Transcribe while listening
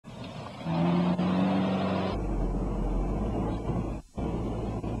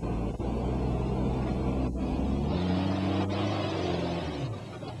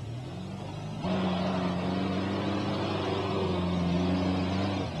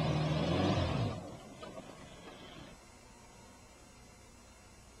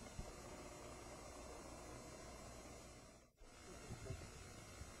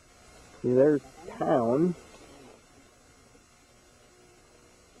See, there's town.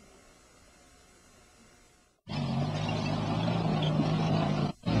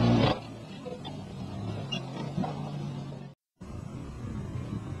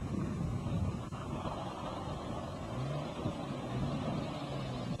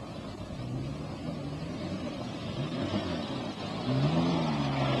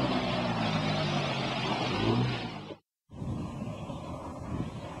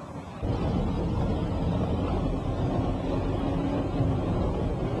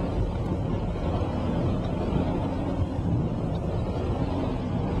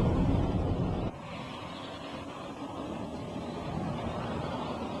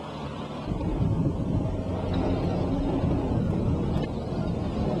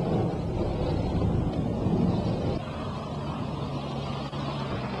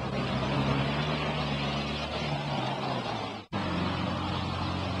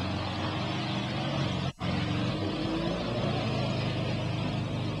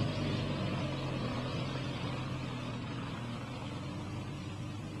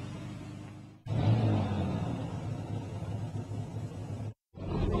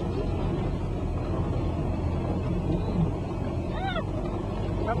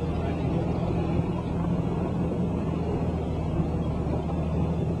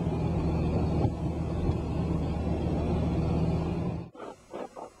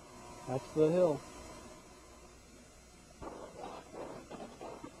 That's the hill.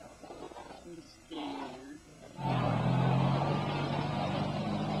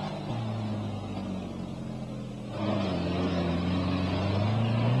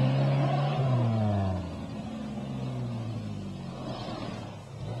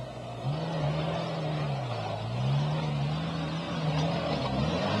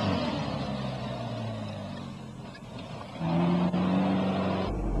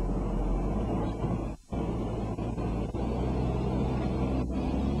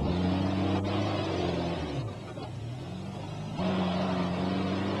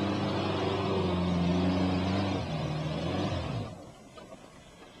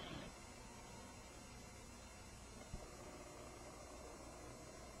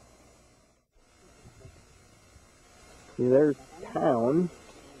 See, there's town.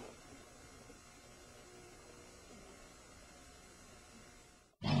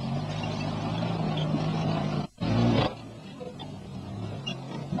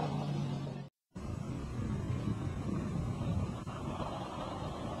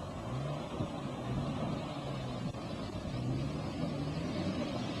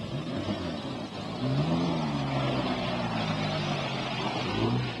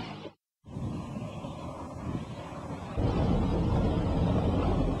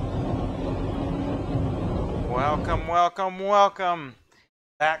 Welcome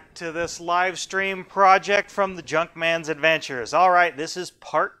back to this live stream project from the Junkman's Adventures. All right, this is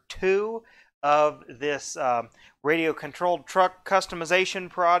part 2 of this radio controlled truck customization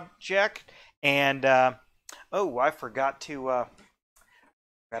project, and oh, I forgot to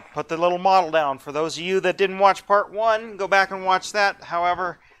put the little model down. For those of you that didn't watch part 1, go back and watch that.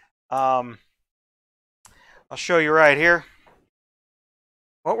 However, I'll show you right here.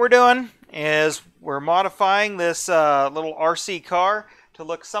 What we're doing is we're modifying this little RC car to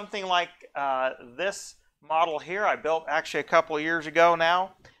look something like this model here. I built actually a couple of years ago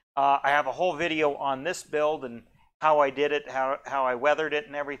now. I have a whole video on this build and how I did it, how I weathered it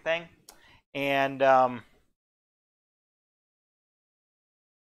and everything. And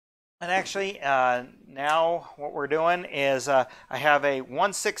actually now what we're doing is I have a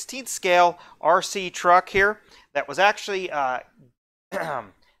 1/16 scale RC truck here that was actually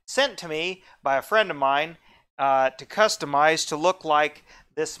sent to me by a friend of mine to customize to look like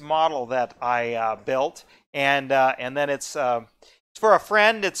this model that I built, and then it's for a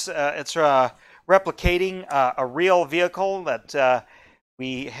friend. It's replicating a real vehicle that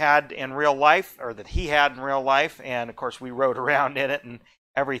we had in real life, or that he had in real life, and of course we rode around in it and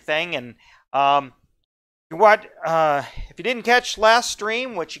everything. And if you didn't catch last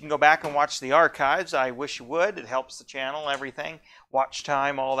stream, which you can go back and watch the archives, I wish you would. It helps the channel, everything, watch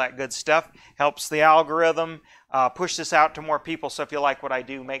time, all that good stuff. Helps the algorithm, push this out to more people. So if you like what I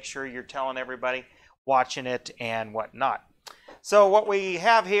do, make sure you're telling everybody, watching it and whatnot. So what we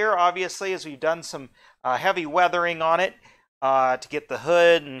have here, obviously, is we've done some heavy weathering on it to get the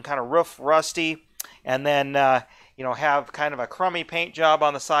hood and kind of roof rusty, and then you know, have kind of a crummy paint job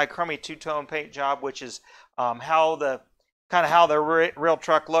on the side, crummy two-tone paint job, which is how the real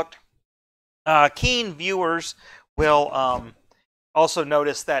truck looked. Keen viewers will also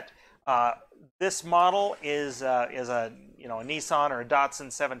notice that this model is a a Nissan or a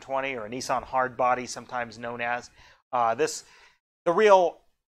Datsun 720 or a Nissan Hardbody, sometimes known as. The real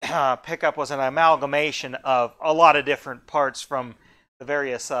pickup was an amalgamation of a lot of different parts from the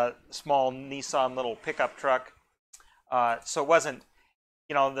various small Nissan little pickup truck. So it wasn't,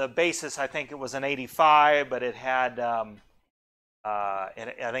 the basis, I think it was an 85, but it had, I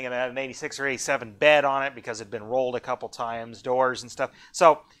think it had an 86 or 87 bed on it because it had been rolled a couple times, doors and stuff.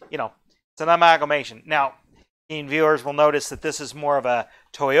 So, it's an amalgamation. Now, keen viewers will notice that this is more of a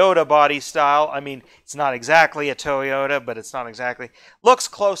Toyota body style. I mean, it's not exactly a Toyota, but it's not exactly. Looks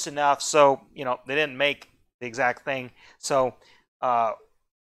close enough, so, they didn't make the exact thing. So,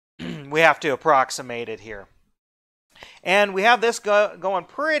 we have to approximate it here. And we have this going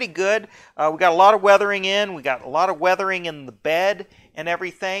pretty good. We got a lot of weathering in. We got a lot of weathering in the bed and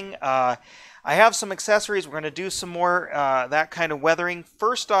everything. I have some accessories. We're going to do some more that kind of weathering.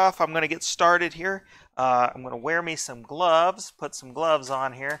 First off, I'm going to get started here. I'm going to wear me some gloves, put some gloves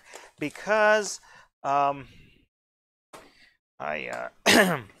on here, because I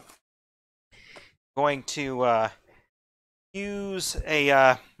going to use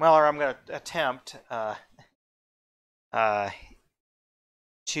a, well, or I'm going to attempt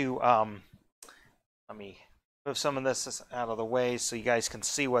to, let me move some of this out of the way so you guys can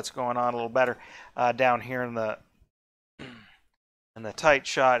see what's going on a little better down here in the tight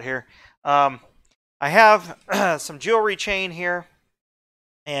shot here. I have some jewelry chain here,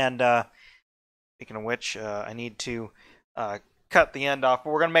 and speaking of which, I need to cut the end off.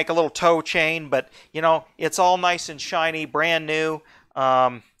 But we're going to make a little toe chain, but it's all nice and shiny, brand new.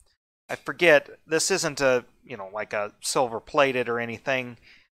 I forget, this isn't a like a silver plated or anything.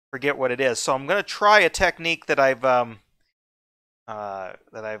 Forget what it is. So I'm going to try a technique that I've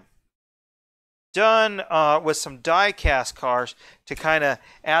done with some die-cast cars to kind of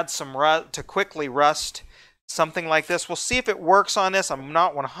add some to quickly rust something like this. We'll see if it works on this. I'm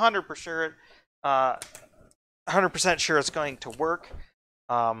not 100% sure it's going to work.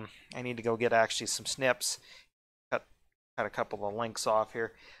 I need to go get actually some snips. Cut a couple of links off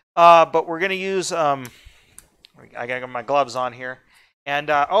here. But we're going to use I got my gloves on here. And,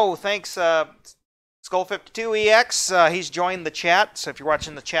 oh, thanks, Skull52EX. He's joined the chat. So if you're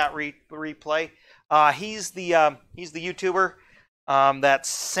watching the chat replay, he's the YouTuber that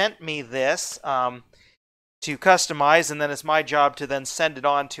sent me this to customize, and then it's my job to then send it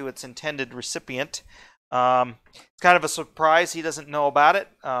on to its intended recipient. It's kind of a surprise. He doesn't know about it.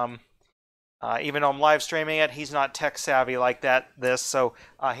 Even though I'm live streaming it, he's not tech savvy like this, so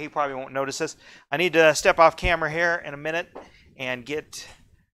he probably won't notice this. I need to step off camera here in a minute and get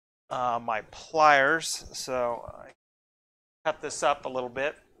my pliers, so I cut this up a little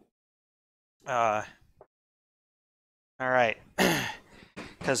bit. All right,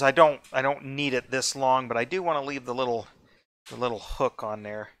 because I don't need it this long, but I do want to leave the little hook on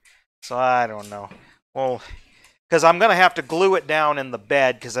there. So I don't know. Well, because I'm gonna have to glue it down in the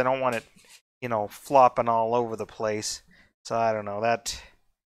bed because I don't want it, flopping all over the place. So I don't know, that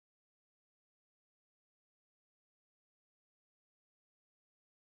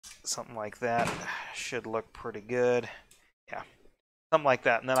something like that should look pretty good. Yeah, something like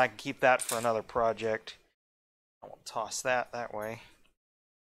that, and then I can keep that for another project. I'll toss that way.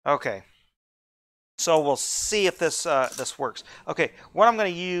 Okay, so we'll see if this works. Okay, what I'm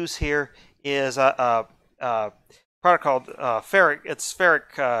going to use here is a product called ferric. It's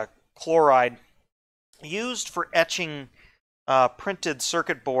ferric chloride, used for etching printed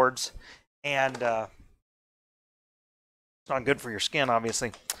circuit boards, and it's not good for your skin,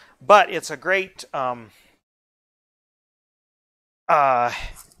 obviously, but it's a great God dang,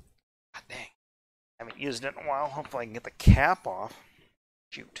 I haven't used it in a while. Hopefully I can get the cap off.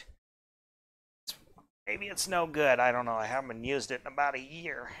 Shoot, maybe it's no good, I don't know. I haven't used it in about a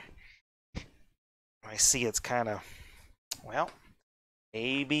year. I see it's kind of, well,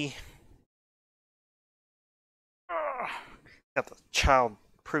 maybe. Got the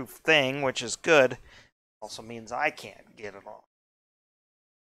child-proof thing, which is good. Also means I can't get it all.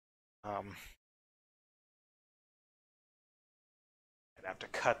 I'd have to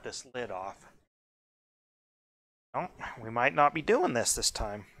cut this lid off. Oh, we might not be doing this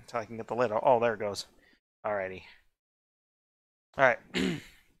time until I can get the lid off. Oh, there it goes. Alrighty. Alright.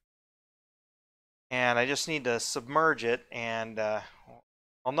 And I just need to submerge it, and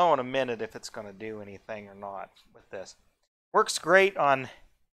I'll know in a minute if it's going to do anything or not with this. Works great on,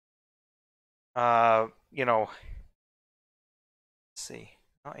 let's see.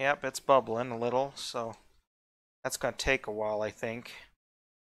 Oh, yep, it's bubbling a little, so that's going to take a while, I think.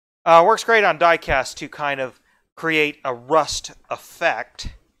 Works great on die-cast to kind of create a rust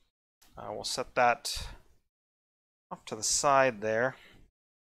effect. We'll set that off to the side there.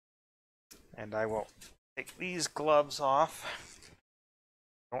 And I will take these gloves off.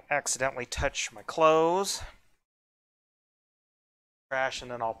 Don't accidentally touch my clothes. Trash,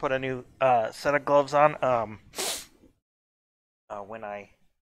 and then I'll put a new set of gloves on when I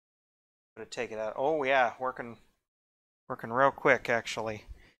take it out. Oh yeah, working real quick actually.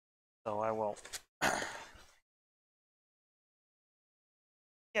 So I will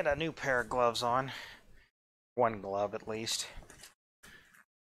get a new pair of gloves on. One glove at least.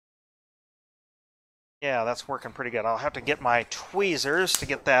 Yeah, that's working pretty good. I'll have to get my tweezers to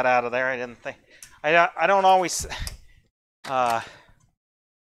get that out of there. I didn't think I don't always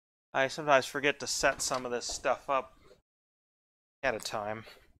I sometimes forget to set some of this stuff up ahead of time.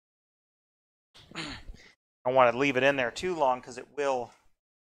 I don't want to leave it in there too long because it will,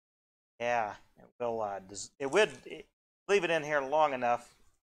 yeah, it would leave it in here long enough.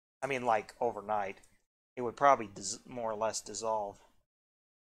 I mean, like overnight, it would probably more or less dissolve.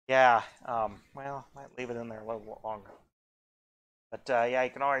 Yeah, well, might leave it in there a little longer. But yeah, you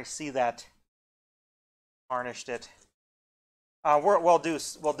can already see that varnished it. We'll do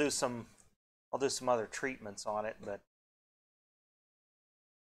some other treatments on it, but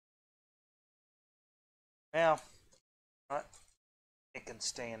well, it can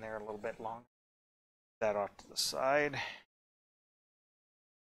stay in there a little bit longer. That off to the side.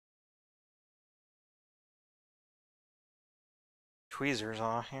 Tweezers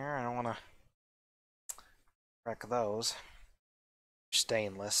on here. I don't want to wreck those.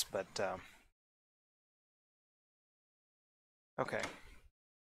 Stainless, but okay.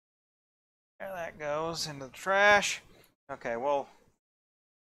 There that goes into the trash. Okay, well,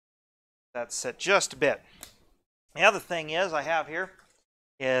 that's set just a bit. The other thing is I have here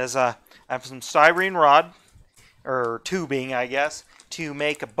is I have some styrene rod, or tubing, I guess, to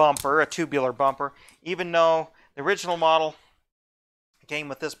make a bumper, a tubular bumper. Even though the original model came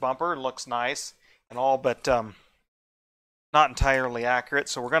with this bumper, it looks nice and all, but not entirely accurate.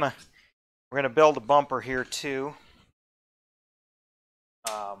 So we're gonna build a bumper here too.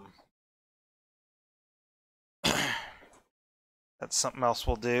 That's something else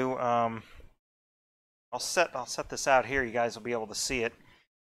we'll do. I'll set this out here. You guys will be able to see it.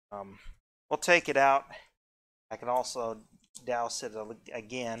 We'll take it out. I can also douse it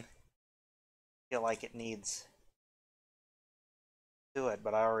again. Feel like it needs to it,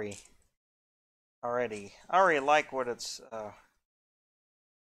 but I already like what it's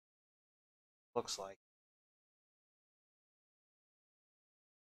looks like.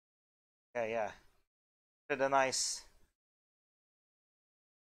 Yeah. Did a nice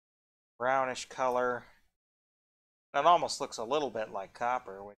brownish color. It almost looks a little bit like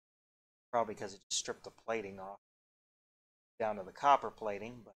copper, which probably because it just stripped the plating off down to the copper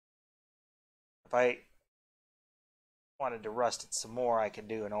plating. But if I wanted to rust it some more, I could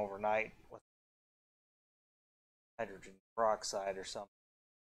do an overnight with hydrogen peroxide or something.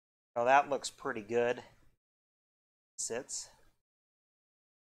 Now that looks pretty good. It sits.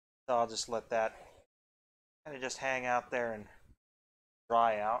 So I'll just let that kind of just hang out there and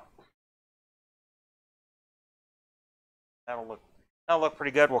dry out. That'll look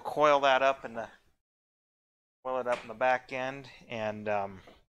pretty good. We'll coil that up in the back end and in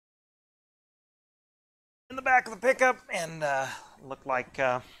the back of the pickup, and look like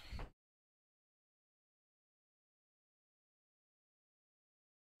a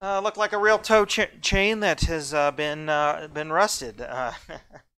real tow chain that has been rusted.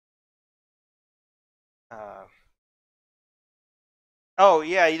 Oh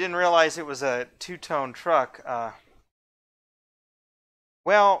yeah, you didn't realize it was a two-tone truck.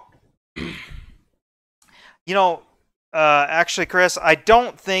 Well, you know, actually, Chris, I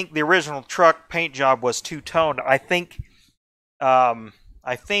don't think the original truck paint job was two-toned. I think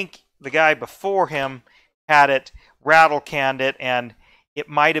the guy before him had it rattle-canned it, and it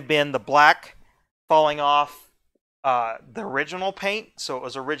might have been the black falling off the original paint. So it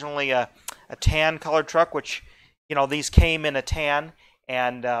was originally a tan-colored truck, which, you know, these came in a tan,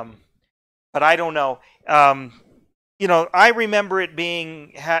 and but I don't know. You know, I remember it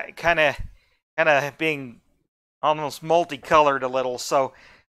being kind of being almost multicolored a little, so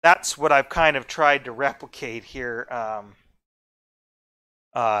that's what I've kind of tried to replicate here.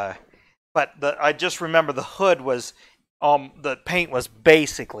 But I just remember the hood was, the paint was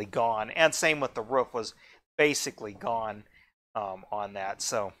basically gone, and same with the roof was basically gone on that.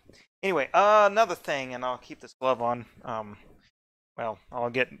 So anyway, another thing, and I'll keep this glove on. Well,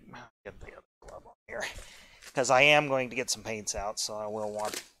 I'll get the other glove on here, because I am going to get some paints out, so I will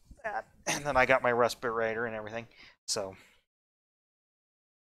want that. And then I got my respirator and everything. So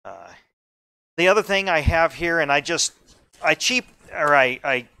The other thing I have here, and I don't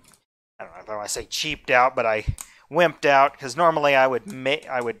know if I want to say cheaped out, but I wimped out, because normally I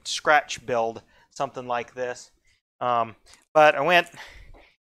would scratch build something like this. But I went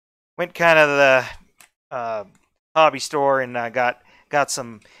kind of to the hobby store and got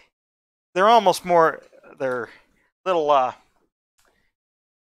some. They're almost more. They're little.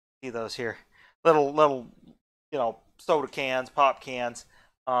 See those here, little soda cans, pop cans.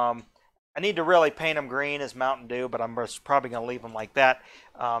 I need to really paint them green as Mountain Dew, but I'm probably going to leave them like that.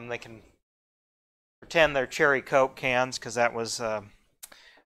 They can pretend they're cherry Coke cans, because that was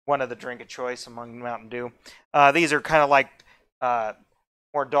one of the drink of choice among Mountain Dew. These are kind of like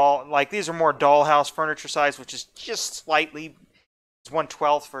more these are more dollhouse furniture size, which is just slightly. It's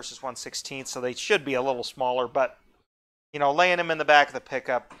 1/12 versus 1/16, so they should be a little smaller. But laying them in the back of the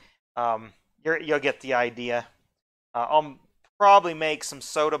pickup, you'll get the idea. I'll probably make some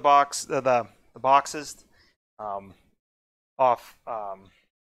soda box the boxes off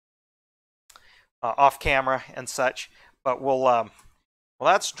off camera and such, but well,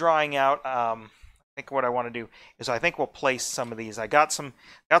 that's drying out. I think what I want to do is I think we'll place some of these. I got some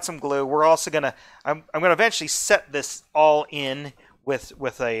glue. We're also gonna I'm gonna eventually set this all in with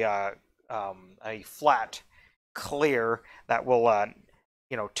a flat clear that will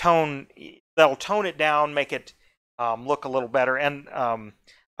tone it down, make it look a little better, and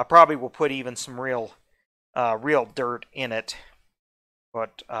I probably will put even some real dirt in it,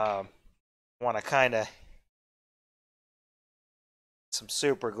 but want to kind of some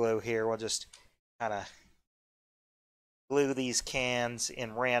super glue here. We'll just kind of glue these cans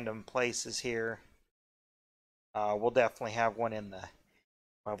in random places here. We'll definitely have one in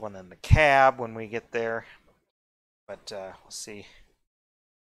the cab when we get there, but we'll see.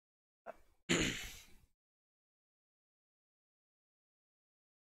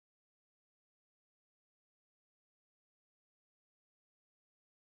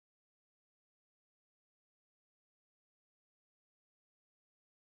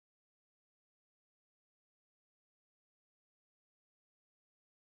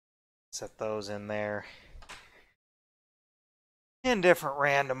 Set those in there in different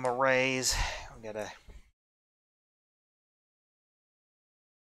random arrays. We gotta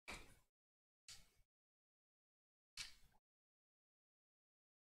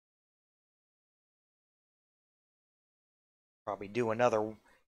probably do another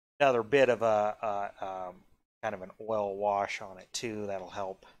bit of a kind of an oil wash on it too. That'll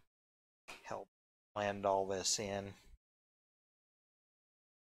help blend all this in.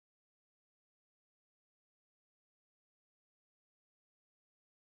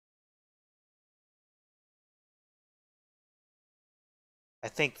 I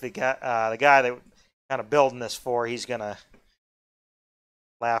think the guy that kind of building this for, he's gonna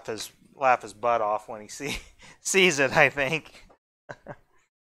laugh his butt off when he sees it, I think.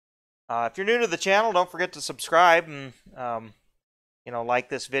 If you're new to the channel, don't forget to subscribe and like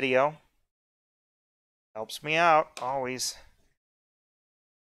this video. Helps me out always.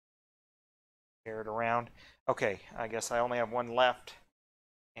 Share it around. Okay, I guess I only have one left,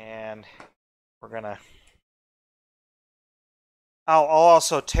 and we're gonna. I'll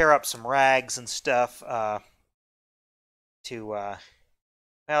also tear up some rags and stuff well,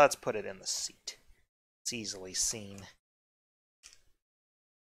 let's put it in the seat. It's easily seen.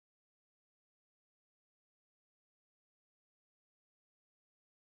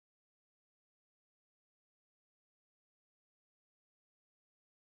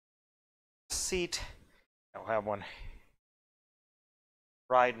 Seat. I'll have one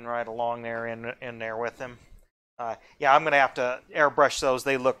riding right along there in there with him. Yeah, I'm gonna have to airbrush those.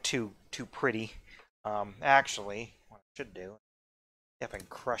 They look too pretty. Actually, what I should do, if I can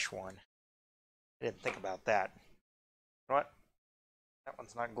crush one. I didn't think about that. You know what? That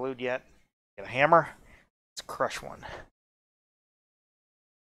one's not glued yet. Get a hammer. Let's crush one.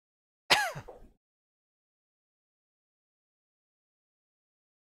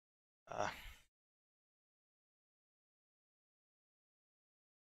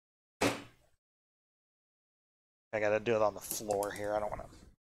 I gotta do it on the floor here. I don't want to.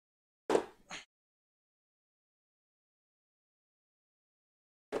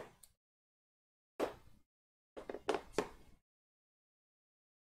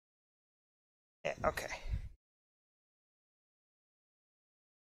 Yeah, okay.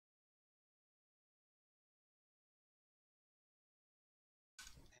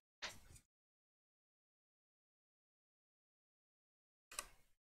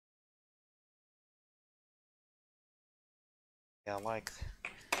 Yeah,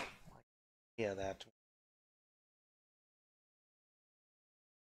 yeah, that.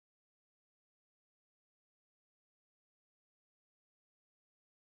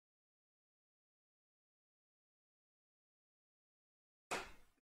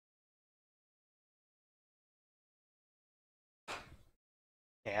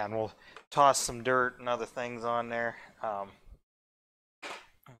 and we'll toss some dirt and other things on there.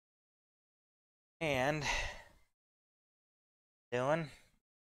 And doing.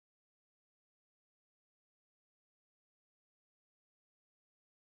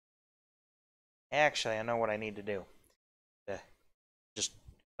 Actually, I know what I need to do. I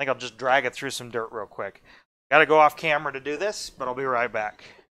think I'll just drag it through some dirt real quick. Got to go off camera to do this, but I'll be right back.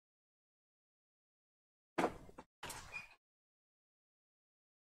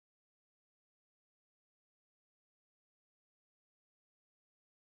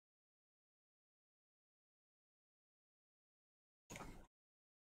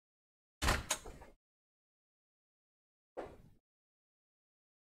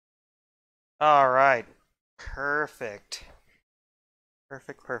 All right. Perfect.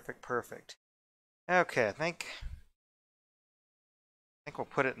 Perfect. Okay, I think we'll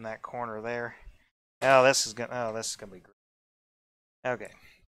put it in that corner there. Oh, this is gonna be great. Okay.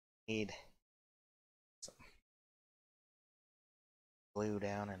 Need some glue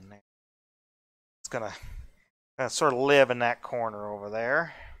down in there. It's gonna sort of live in that corner over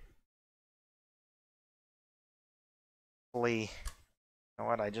there. Hopefully, you know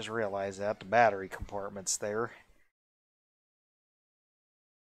what? I just realized that the battery compartment's there.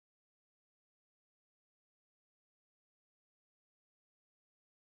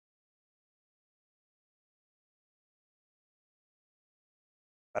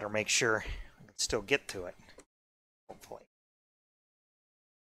 Better make sure I can still get to it. Hopefully.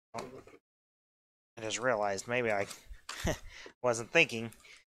 I just realized maybe I wasn't thinking.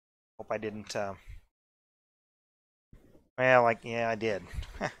 Hope I didn't. Well, yeah, I did.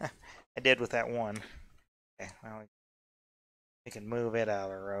 I did with that one. Okay, well, we can move it out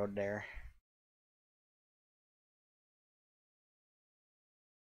of the road there.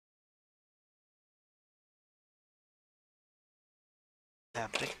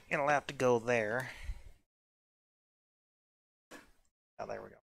 It'll have to go there. Oh, there we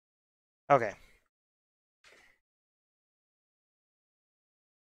go. Okay.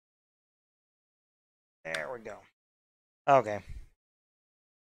 There we go. Okay.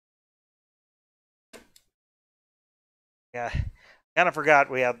 Yeah, kind of forgot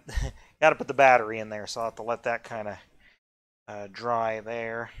we have got to put the battery in there, so I'll have to let that kind of dry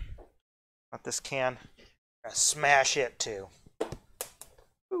there. Let this can smash it too.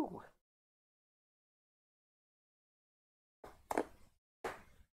 Ooh.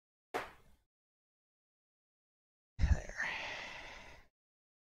 There.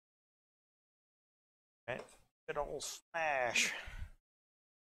 Right. Good old smash.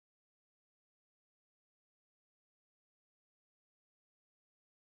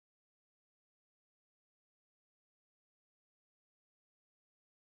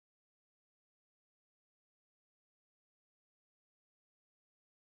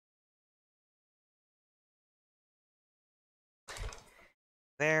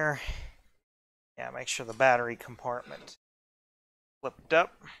 There. Yeah, make sure the battery compartment flipped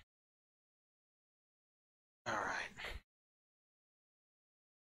up. All right.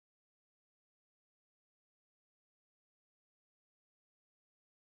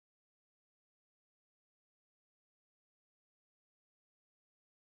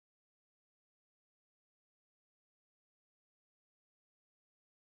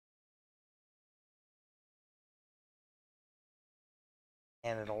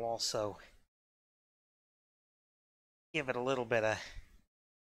 And it'll also give it a little bit of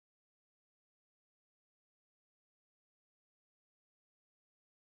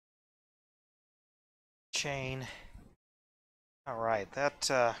chain. All right, that's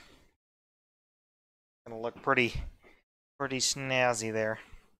gonna look pretty snazzy there.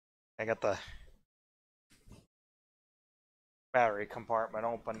 I got the battery compartment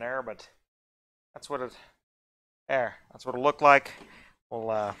open there, but that's what it that's what it'll look like.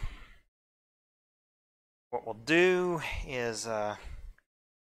 We'll what we'll do is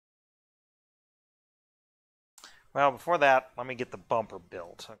well, before that, let me get the bumper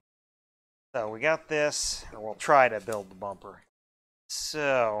built. So we got this, or we'll try to build the bumper.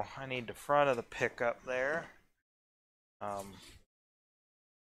 So I need the front of the pickup there.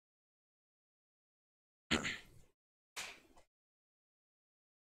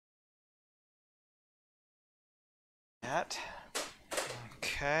 That.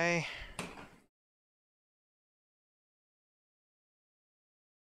 Okay.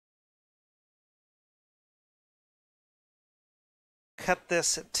 Cut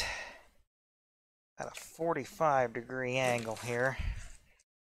this at a 45-degree angle here.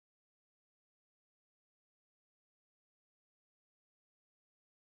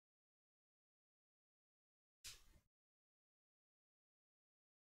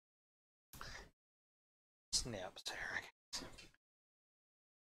 snips there.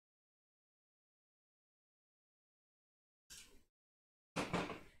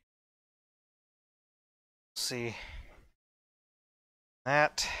 See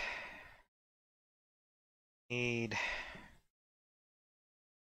that need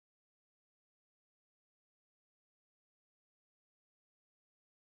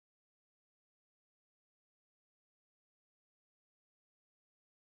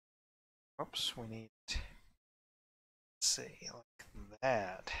oops, we need, let's see, like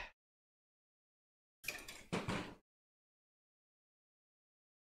that.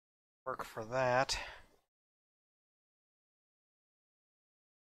 Work for that.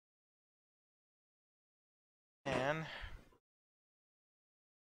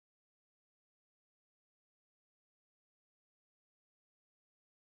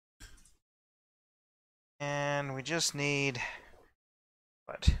 And we just need,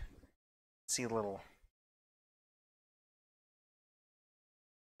 what? See a little,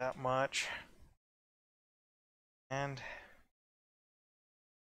 that much, and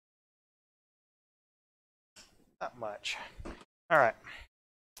that much. All right.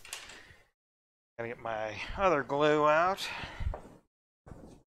 Gotta get my other glue out.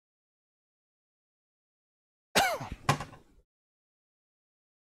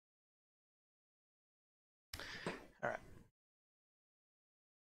 All right.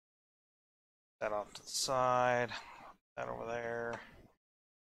 That off to the side. That over there.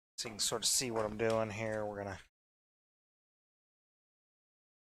 So you can sort of see what I'm doing here. We're gonna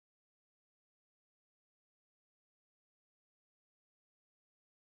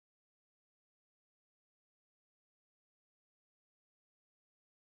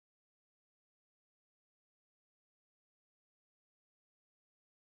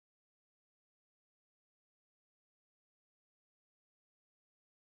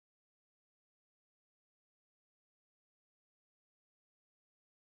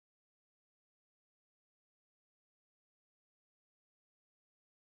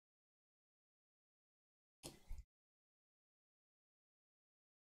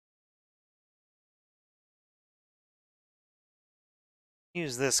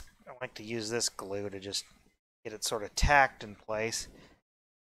use this. I like to use this glue to just get it sort of tacked in place.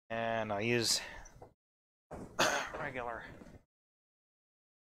 And I'll use regular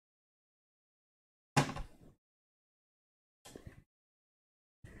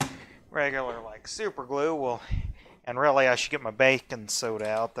like super glue. Will, and really I should get my baking soda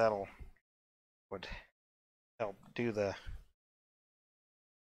out. That'll would help do the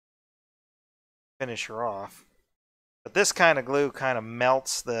finisher off. But this kind of glue kind of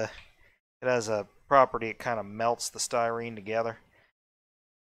melts the, it has a property, it kind of melts the styrene together.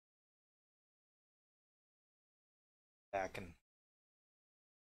 Back and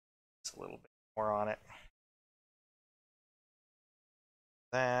it's a little bit more on it.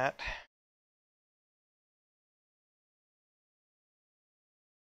 That.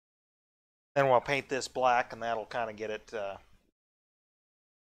 Then we'll paint this black, and that'll kind of get it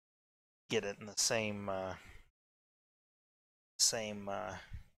in the same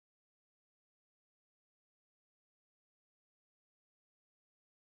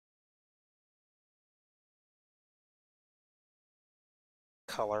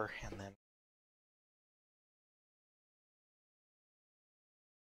color, and then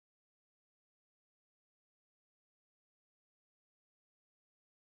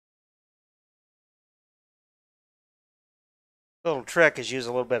little trick is use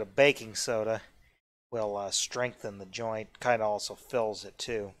a little bit of baking soda. Will strengthen the joint, kind of also fills it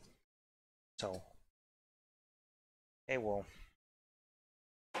too. So, okay, we'll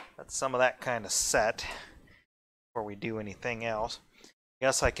let some of that kind of set before we do anything else. I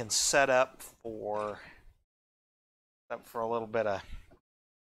guess I can set up for a little bit of. I'm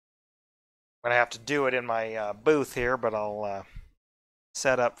gonna have to do it in my booth here, but I'll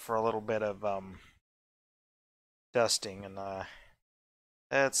set up for a little bit of dusting. And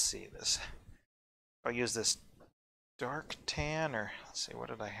let's see this. I'll use this dark tan, or let's see, what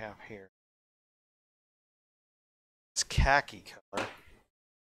did I have here? It's khaki color.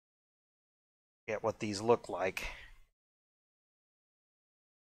 Get what these look like.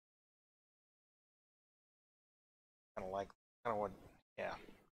 Kind of what, yeah,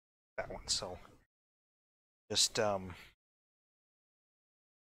 that one. So just gotta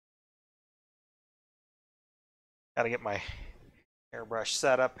get my airbrush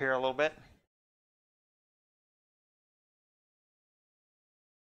set up here a little bit.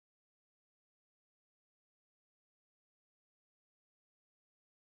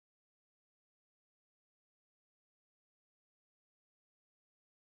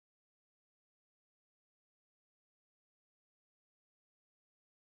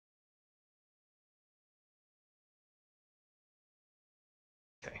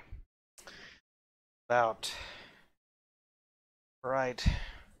 about right.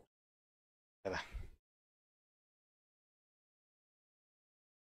 Got a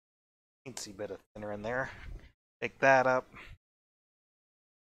teensy bit of thinner in there. Pick that up.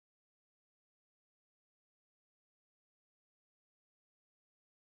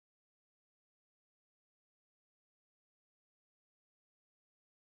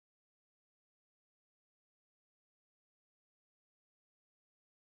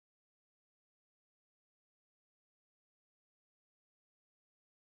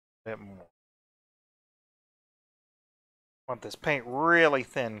 Bit more. I want this paint really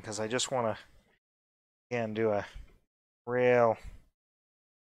thin because I just want to, again, do a real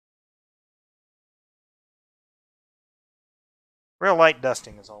light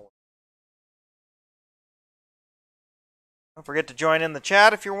dusting is all. Don't forget to join in the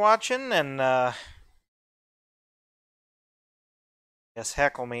chat if you're watching, and just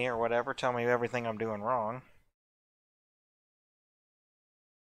heckle me or whatever. Tell me everything I'm doing wrong.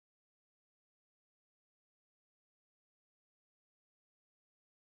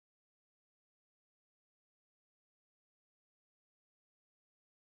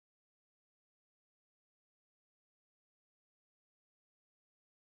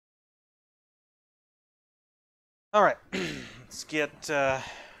 All right, let's get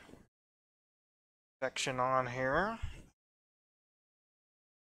section on here.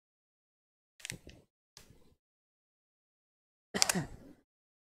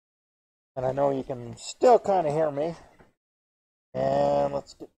 And I know you can still kind of hear me. And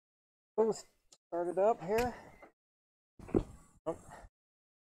let's get both started up here. Oh.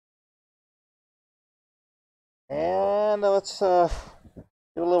 And let's do a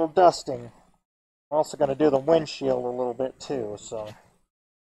little dusting. I'm also going to do the windshield a little bit too, so.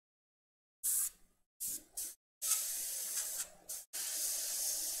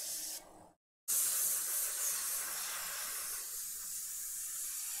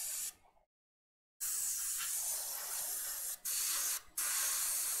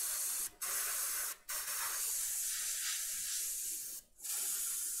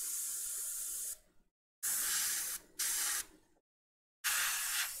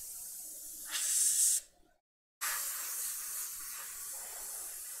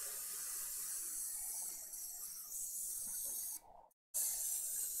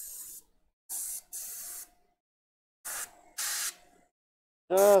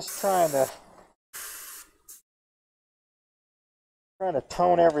 Just trying to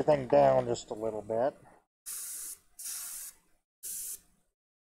tone everything down just a little bit.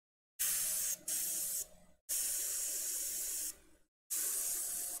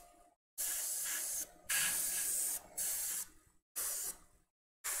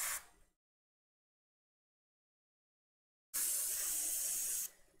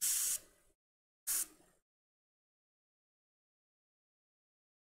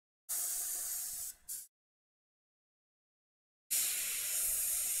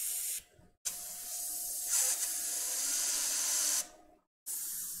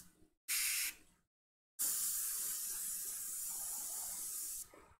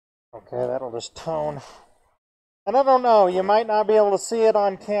 Okay, that'll just tone. And I don't know, you might not be able to see it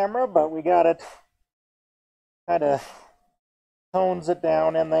on camera, but we got it, kind of tones it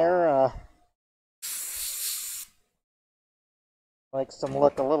down in there. Makes them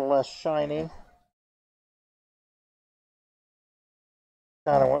look a little less shiny.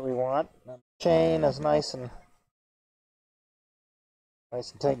 Kind of what we want. The chain is nice and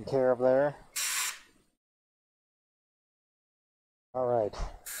taken care of there. All right.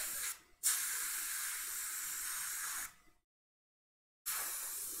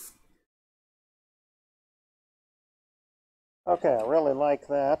 Okay, I really like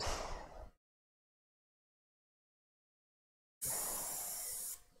that.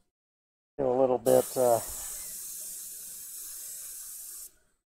 Do a little bit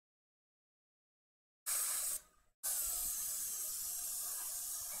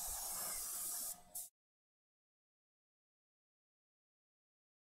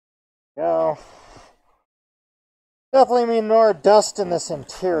go. Definitely mean more dust in this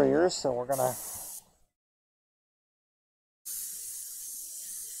interior, so we're gonna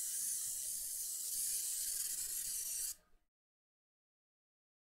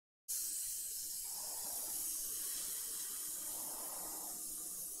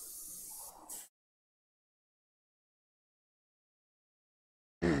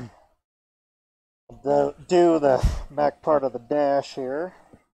do the back part of the dash here.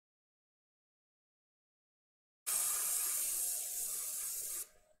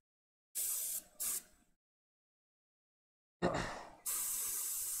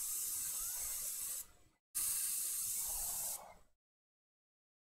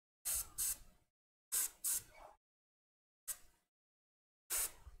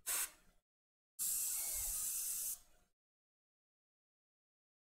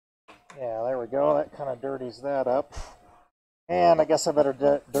 Yeah, there we go. That kind of dirties that up. And I guess I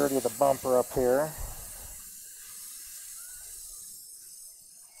better dirty the bumper up here.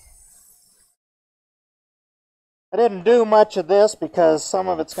 I didn't do much of this because some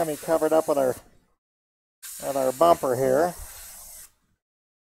of it's going to be covered up with our bumper here.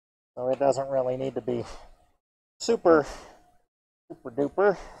 So it doesn't really need to be super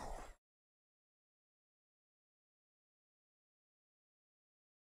duper.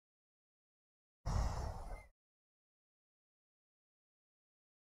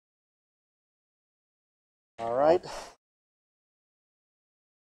 All right.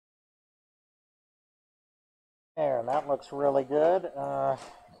 There, and that looks really good. The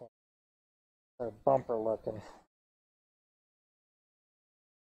bumper looking.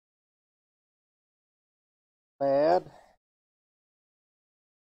 Bad.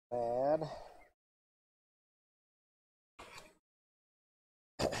 Bad.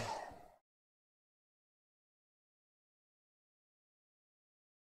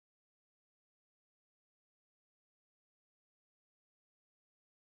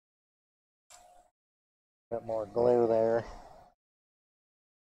 Bit more glue there.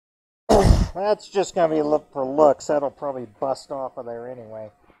 That's just going to be look for looks. That'll probably bust off of there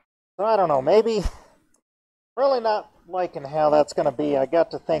anyway. So I don't know. Maybe really not liking how that's going to be. I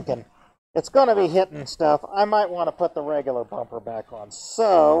got to thinking it's going to be hitting stuff. I might want to put the regular bumper back on.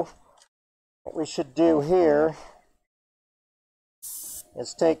 So what we should do here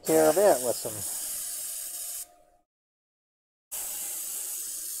is take care of it with some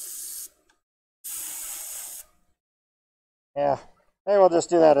yeah, maybe we'll just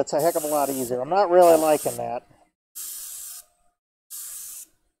do that. It's a heck of a lot easier. I'm not really liking that.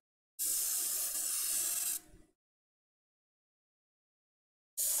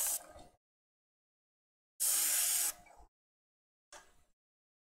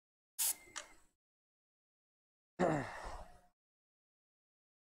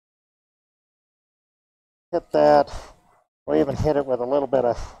 Hit that. We'll even hit it with a little bit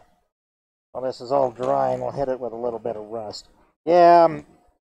of, while this is all drying, we'll hit it with a little bit of rust. Yeah,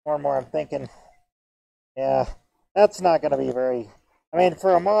 more and more I'm thinking, yeah, that's not going to be very, I mean,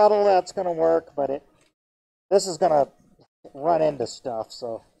 for a model that's going to work, but this is going to run into stuff,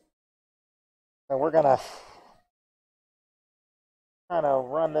 so we're going to kind of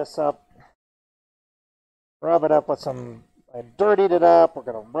run this up, rub it up with some, I dirtied it up, we're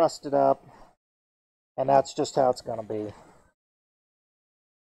going to rust it up, and that's just how it's going to be.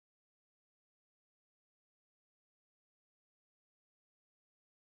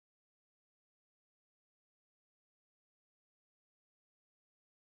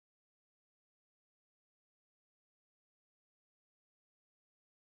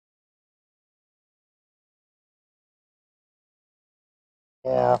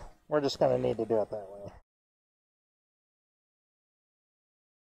 Yeah, we're just going to need to do it that way.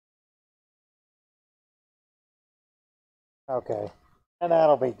 Okay, and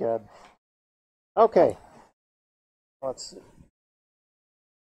that'll be good. Okay, let's see.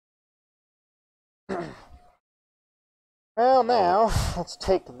 Well, now let's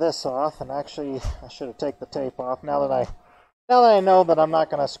take this off, and actually I should have taken the tape off now that I know that I'm not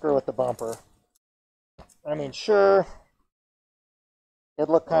going to screw with the bumper. I mean, sure, it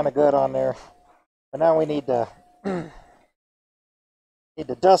looked kind of good on there, but now we need to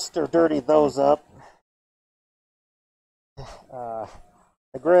dust or dirty those up.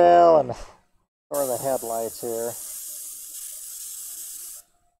 The grill and or the headlights here.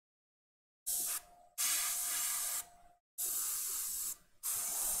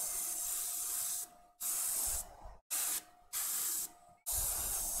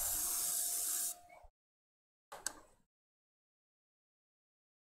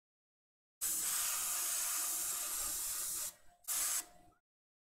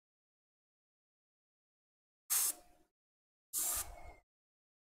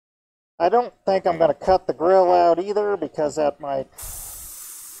 I don't think I'm going to cut the grill out either, because that might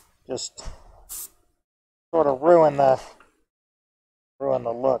just sort of ruin the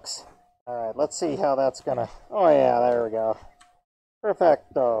looks. All right, let's see how that's going to, oh yeah, there we go.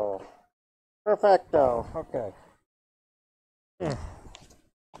 Perfecto. Perfecto. Okay.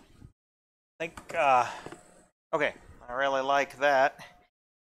 Okay, I really like that.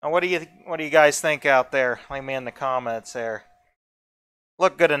 Now, what do you guys think out there? Leave me in the comments there.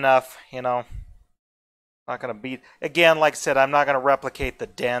 Look good enough, you know. Not gonna beat, again, like I said, I'm not gonna replicate the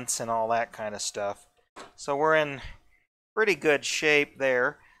dents and all that kind of stuff. So we're in pretty good shape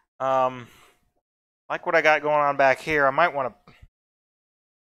there. Like what I got going on back here. I don't want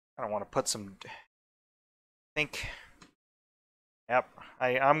to put some, I think Yep,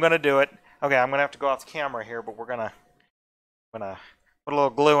 I'm gonna do it. Okay, I'm gonna have to go off the camera here, but we're gonna put a little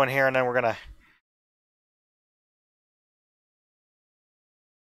glue in here, and then we're gonna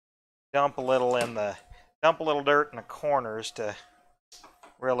dump a little dirt in the corners to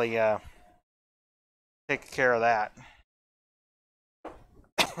really take care of that.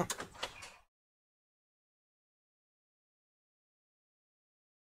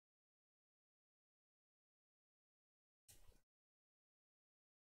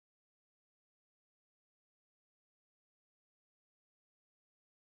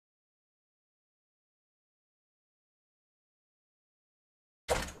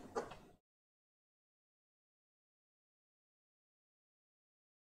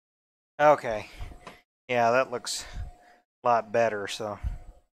 Okay, yeah, that looks a lot better, so.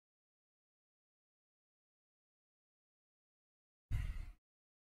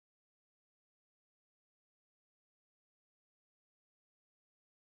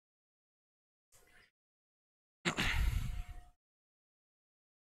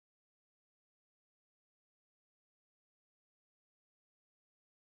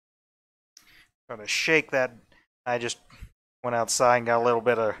 Gonna shake that. I just went outside and got a little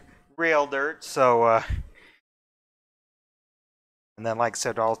bit of real dirt, so and then like I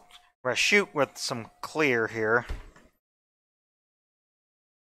said, I'm gonna shoot with some clear here.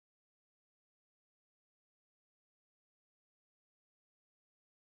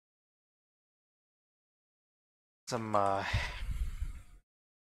 Some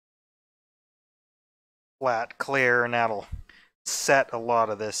flat clear, and that'll set a lot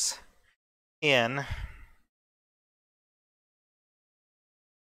of this in.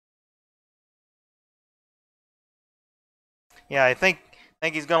 Yeah, I think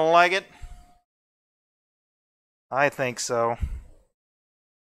he's gonna like it. I think so.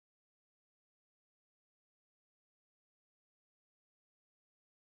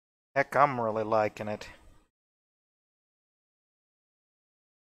 Heck, I'm really liking it.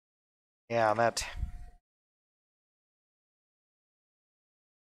 Yeah, that.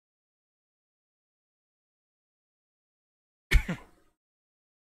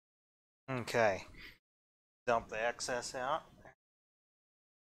 Okay. Dump the excess out.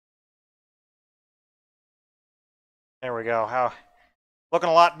 There we go. How looking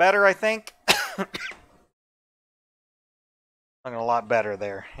a lot better, I think. Looking a lot better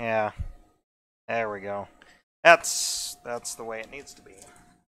there. Yeah. There we go. That's the way it needs to be.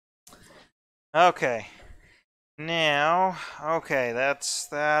 Okay. Now, okay, that's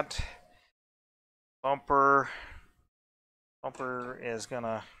that. Bumper is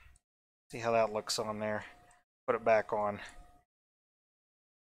gonna see how that looks on there. Put it back on.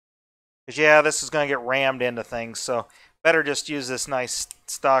 Because yeah, this is gonna get rammed into things, so better just use this nice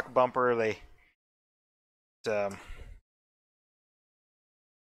stock bumper. They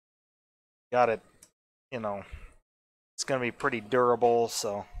got it, you know, it's gonna be pretty durable,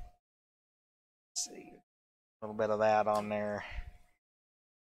 so let's see. A little bit of that on there.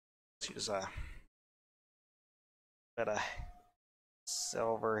 Let's use a bit of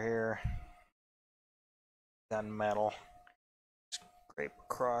silver here. Gunmetal. Scrape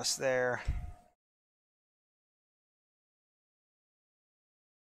across there.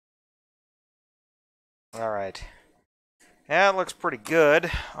 Alright. Yeah, it looks pretty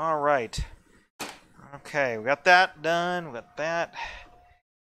good. Alright. Okay, we got that done. We got that.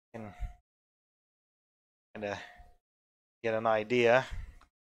 Can kind of get an idea.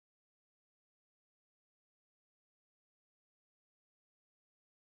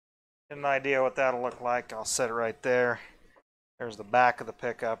 Get an idea what that'll look like. I'll set it right there. There's the back of the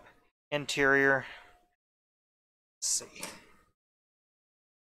pickup. Interior. Let's see.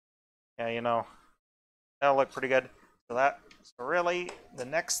 Yeah, you know, that'll look pretty good. So really the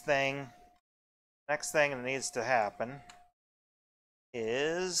next thing that needs to happen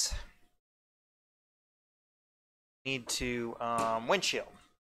is need to windshield.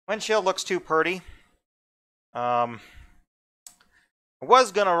 Windshield looks too pretty. I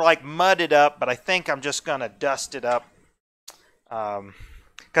was gonna like mud it up, but I think I'm just gonna dust it up.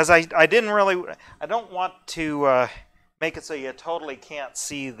 Because I don't want to make it so you totally can't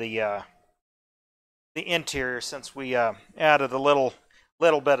see the interior, since we added a little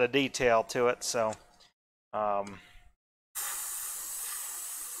bit of detail to it. So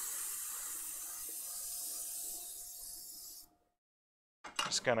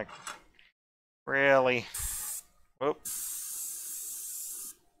just gonna really,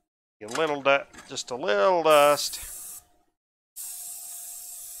 just a little dust.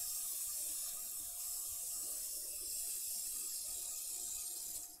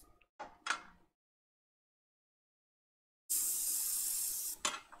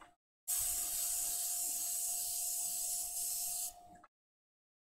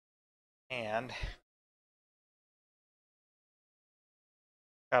 and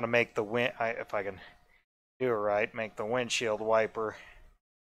kind of make the wind, if I can do it right, make the windshield wiper,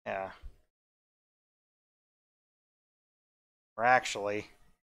 yeah. Or actually,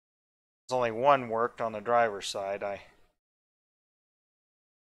 there's only one worked on the driver's side. I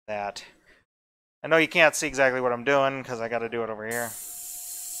know you can't see exactly what I'm doing because I got to do it over here.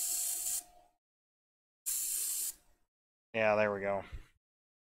 Yeah, there we go.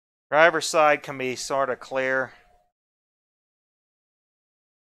 Driver's side can be sort of clear.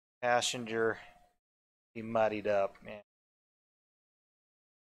 Passenger be muddied up. Yeah.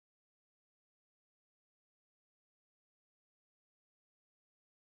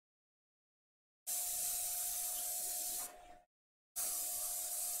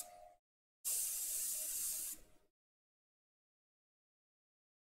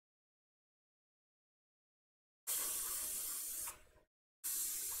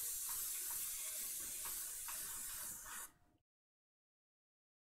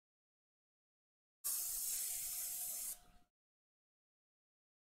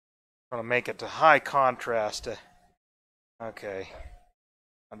 I'm going to make it to high contrast. Okay.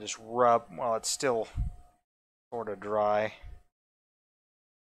 I'll just rub while it's still sort of dry.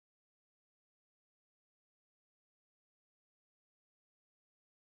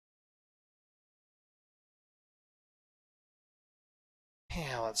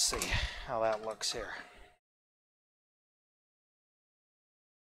 Yeah, let's see how that looks here.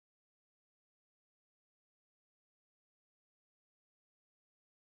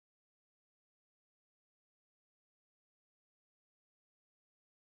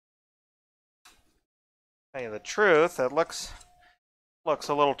 Tell you the truth, it looks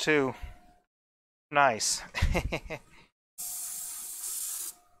a little too nice.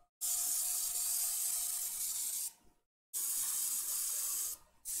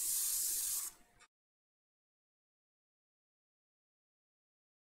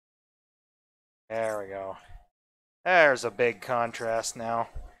 There we go. There's a big contrast now.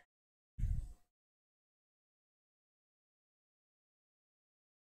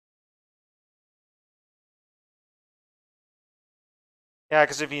 Yeah,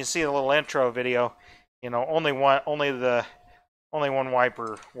 because if you see the little intro video, you know, only one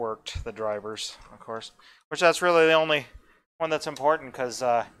wiper worked, the driver's, of course. Which that's really the only one that's important because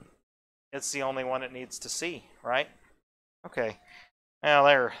it's the only one it needs to see, right? Okay. Now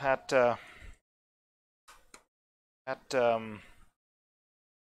there, that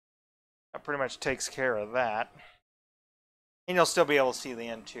pretty much takes care of that. And you'll still be able to see the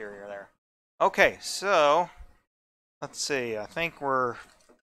interior there. Okay, so let's see. I think we're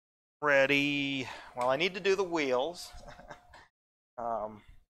ready. Well, I need to do the wheels.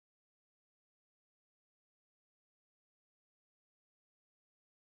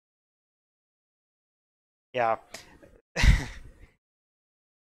 Yeah.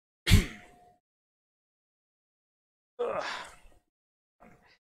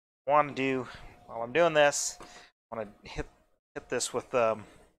 Want to do while I'm doing this, I want to hit this with a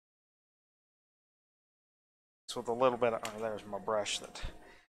little bit of, oh, there's my brush, that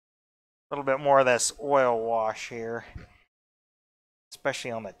a little bit more of this oil wash here,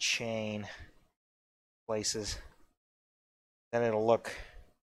 especially on the chain places. Then it'll look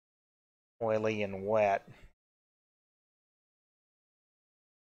oily and wet.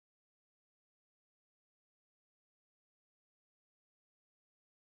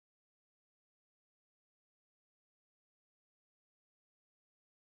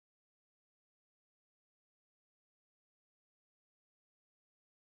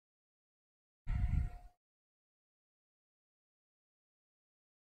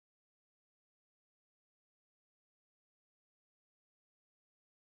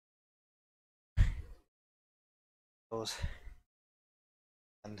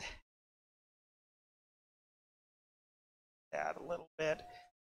 And add a little bit.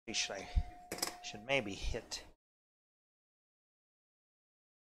 Should maybe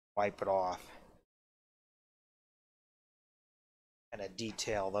wipe it off. Kind of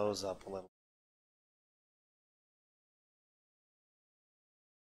detail those up a little.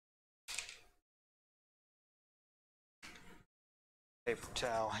 Paper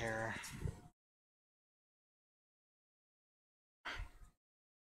towel here.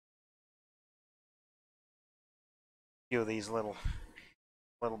 Few of these little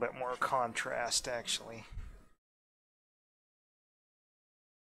bit more contrast actually.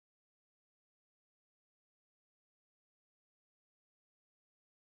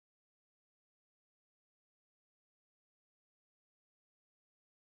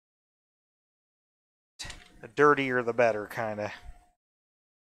 The dirtier the better, kind of.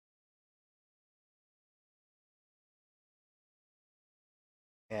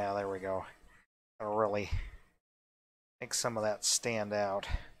 Yeah, there we go. That'll really make some of that stand out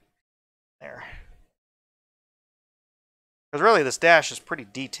there. Because really this dash is pretty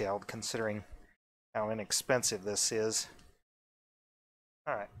detailed considering how inexpensive this is.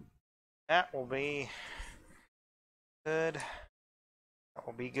 Alright, that will be good. That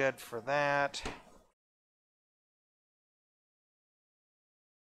will be good for that.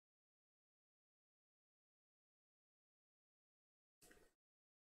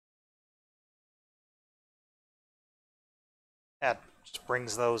 That just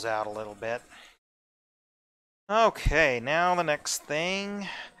brings those out a little bit. Okay, now the next thing.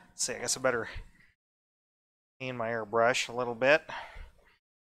 Let's see, I guess I better clean my airbrush a little bit.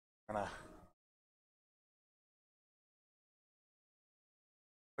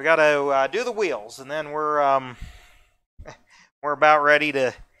 We gotta do the wheels, and then we're about ready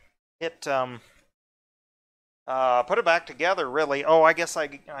to hit put it back together. Really. Oh, I guess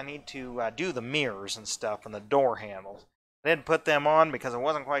I need to do the mirrors and stuff and the door handles. I didn't put them on because I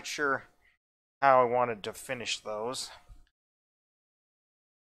wasn't quite sure how I wanted to finish those.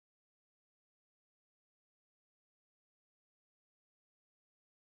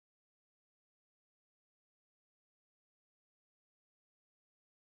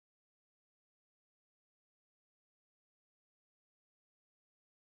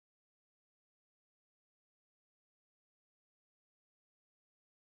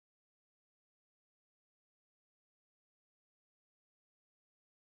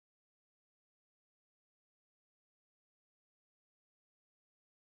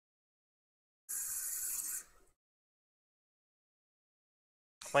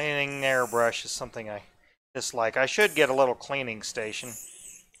 Cleaning airbrush is something I dislike. I should get a little cleaning station.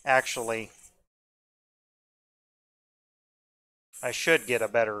 Actually, I should get a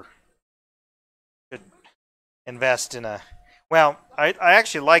better... should invest in a... Well, I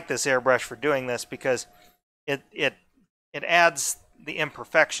actually like this airbrush for doing this because it adds the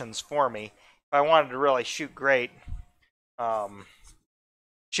imperfections for me. If I wanted to really shoot great,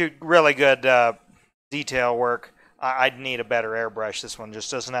 shoot really good detail work, I'd need a better airbrush. This one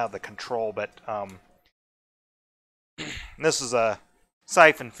just doesn't have the control, but this is a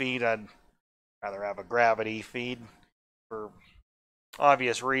siphon feed. I'd rather have a gravity feed for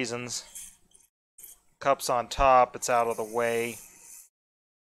obvious reasons. Cup's on top, it's out of the way.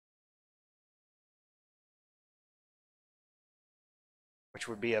 Which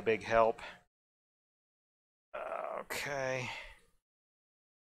would be a big help. Okay.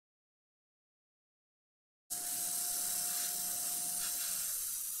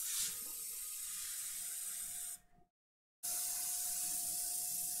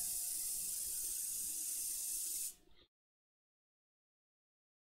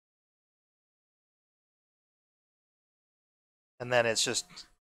 And then it's just,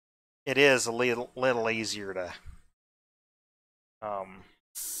 it is a little easier to,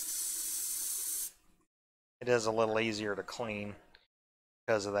 it is a little easier to clean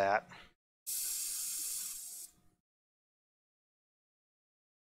because of that.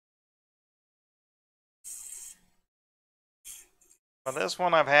 Well, this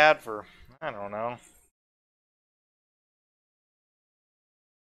one I've had for, I don't know,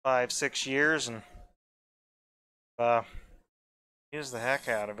 5-6 years, and used the heck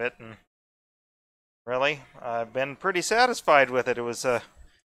out of it, and really, I've been pretty satisfied with it. It was I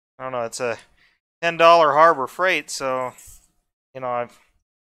don't know, it's a $10 Harbor Freight, so, you know, I've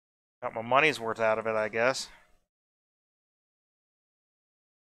got my money's worth out of it, I guess.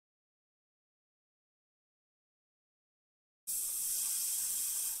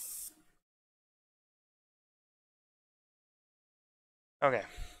 Okay,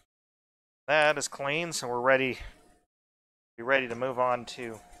 that is clean, so we're ready. Be ready to move on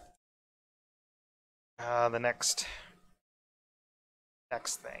to the next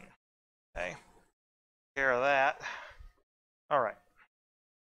thing. Okay, take care of that. All right.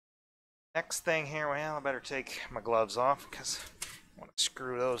 Next thing here, well, I better take my gloves off because I want to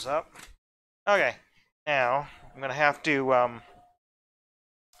screw those up. Okay, now I'm gonna have to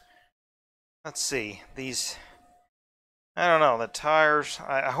let's see, these, I don't know, the tires,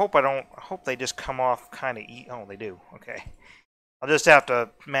 I hope I hope they just come off kind of oh, they do. Okay, I'll just have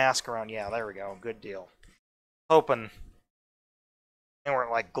to mask around. Yeah, there we go, good deal. Hoping they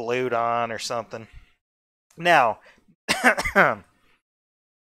weren't like glued on or something. Now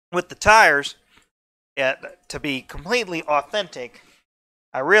with the tires, to be completely authentic,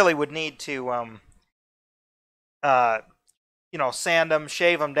 I really would need to you know, sand them,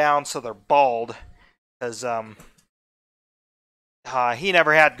 shave them down so they're bald, because he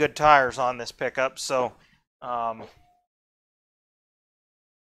never had good tires on this pickup, so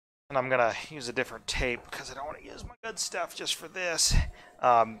and I'm gonna use a different tape because I don't want to use my good stuff just for this.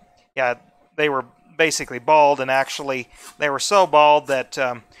 Yeah, they were basically bald, and actually they were so bald that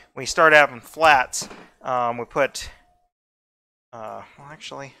when we started having flats, we put, well,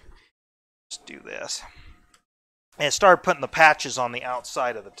 actually, let's do this. And it started putting the patches on the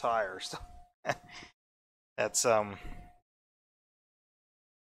outside of the tires. That's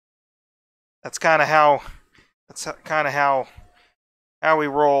kind of how we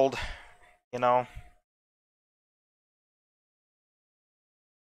rolled, you know.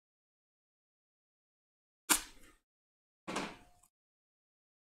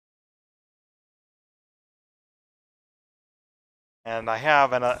 And I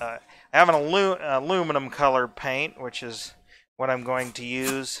have an aluminum colored paint, which is what I'm going to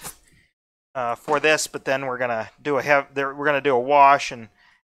use for this. But then we're gonna do a wash and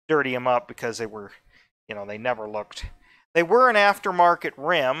dirty them up because they were, you know, they never looked. They were an aftermarket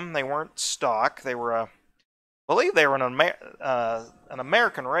rim. They weren't stock. They were I believe they were an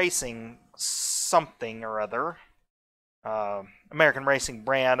American Racing something or other. American Racing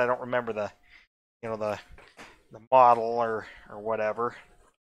brand. I don't remember the model or whatever,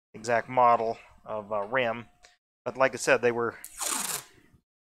 exact model of rim, but like I said, they were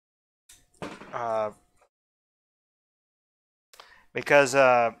because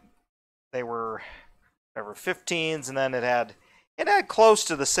they were 15s, and then it had close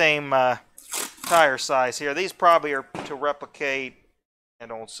to the same tire size here. These probably are to replicate, I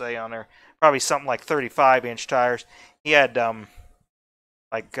don't say on there, probably something like 35-inch tires. He had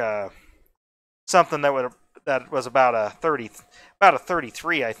like something that was about a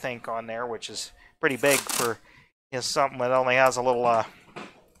 33, I think, on there, which is pretty big for something that only has a little about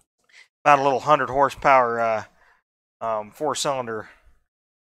a little 100 horsepower 4-cylinder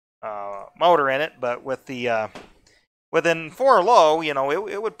motor in it. But with the within 4 low, you know,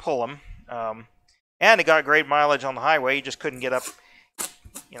 it would pull them, and it got great mileage on the highway. You just couldn't get up,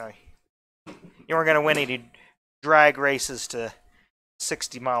 you know, you weren't going to win any drag races to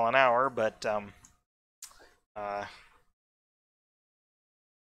 60 mile an hour, but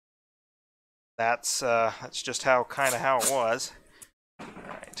that's just how it was. All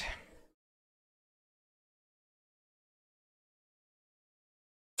right.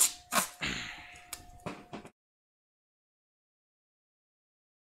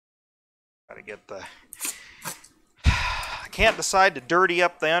 Gotta get the. I can't decide to dirty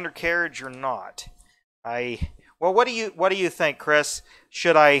up the undercarriage or not. Well, what do you think, Chris?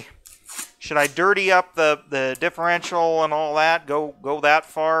 Should I dirty up the differential and all that? Go that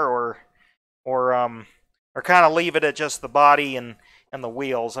far, or kind of leave it at just the body and the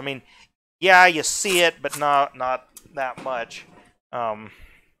wheels? I mean, yeah, you see it, but not that much. I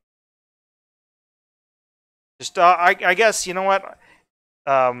guess, you know what?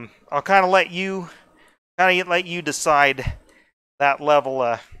 I'll kind of let you decide that level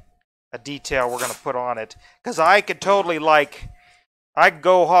of detail we're going to put on it, because I could totally I could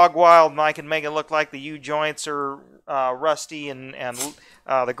go hog wild, and I can make it look like the U-joints are rusty and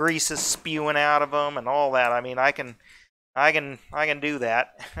the grease is spewing out of them and all that. I mean, I can do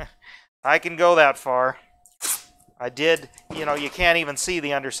that. I can go that far. I did, you know, you can't even see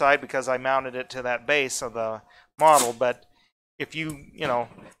the underside because I mounted it to that base of the model. But if you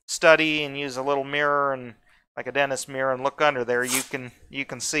study and use a little mirror, and like a dentist mirror, and look under there, you can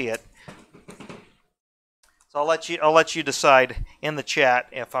see it. So I'll let you decide in the chat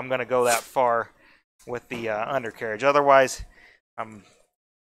if I'm going to go that far with the undercarriage. Otherwise, I'm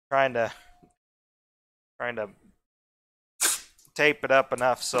trying to tape it up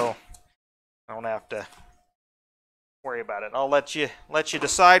enough so I don't have to worry about it. I'll let you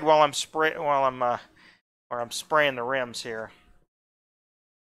decide while I'm spraying the rims here.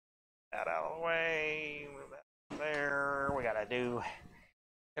 That out of the way. Move that there. We gotta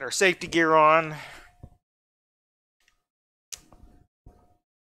get our safety gear on.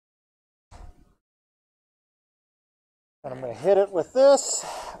 And I'm going to hit it with this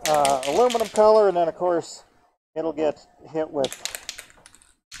aluminum color, and then of course it'll get hit with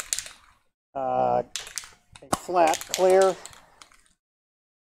a flat clear.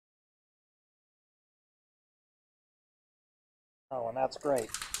 Oh, and that's great.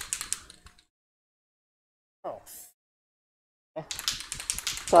 Oh. Okay.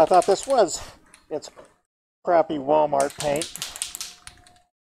 So I thought it's crappy Walmart paint.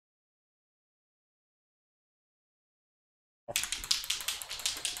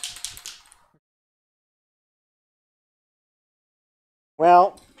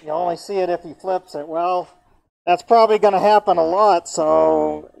 Well, you only see it if he flips it. Well, that's probably going to happen a lot,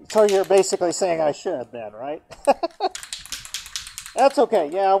 so you're basically saying I should then, right? That's okay.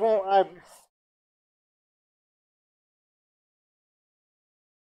 Yeah, I won't.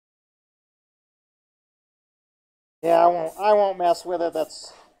 Yeah, I won't mess with it.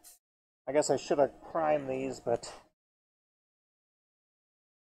 That's. I guess I should have primed these, but it's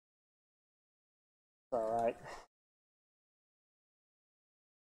all right.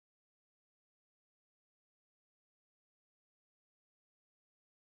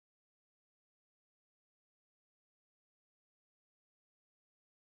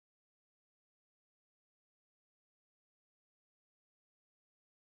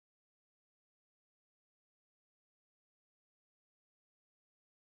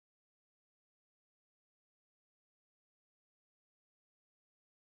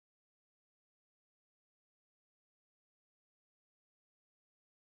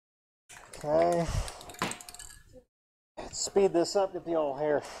 Okay. Let's speed this up. Get the old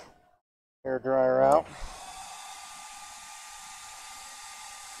hair dryer out.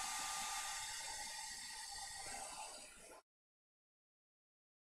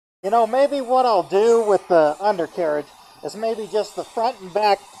 You know, maybe what I'll do with the undercarriage is maybe just the front and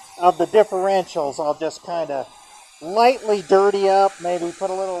back of the differentials. I'll just kind of lightly dirty up, maybe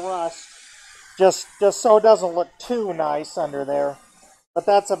put a little rust, just so it doesn't look too nice under there. But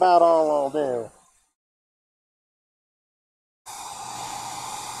that's about all I'll do.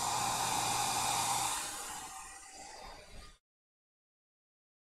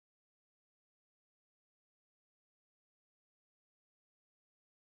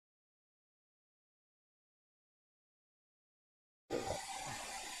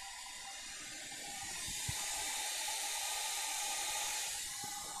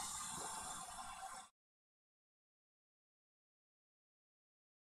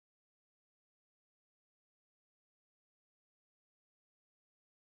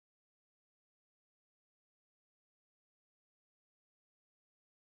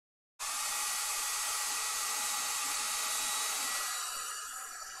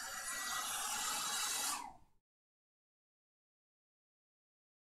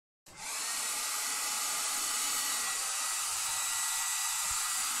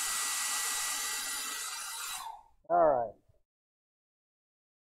 All right.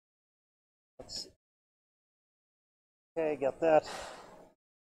 Let's see. Okay, got that.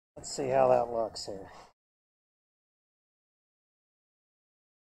 Let's see how that looks here.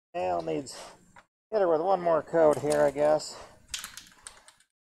 I'll need to hit her with one more coat here, I guess.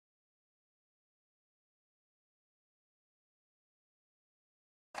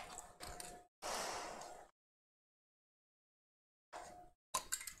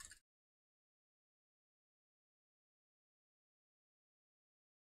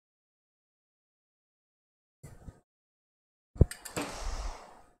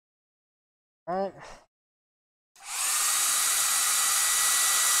 All right.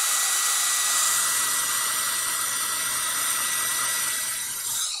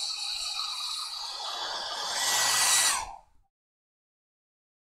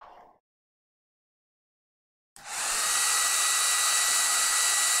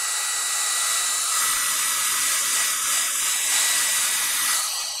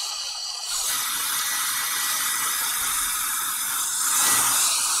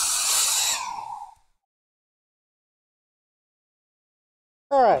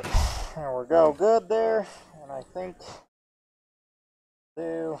 All right, there we go, good there, and I think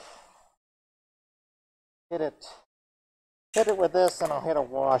do hit it with this, and I'll hit a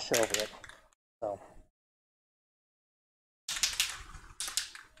wash over it. So.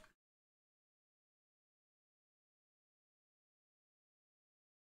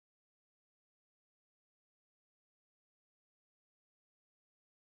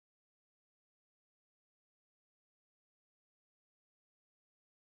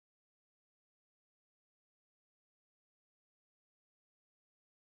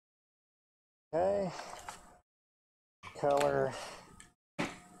 Okay, color, a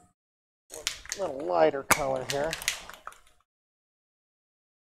little lighter color here.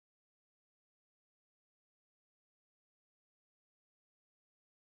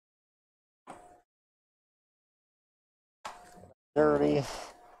 Dirty,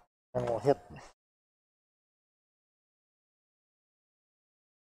 and we'll hit.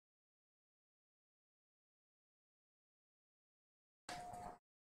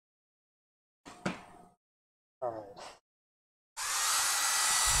 All right.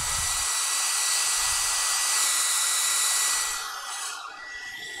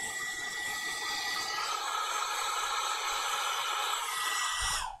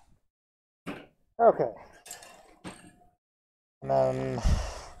 Okay. And then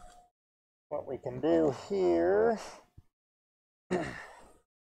what we can do here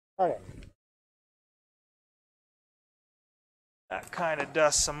Okay. That kind of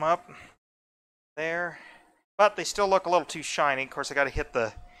dusts them up there, but they still look a little too shiny. Of course, I got to hit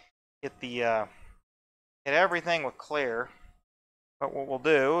everything with clear. But what we'll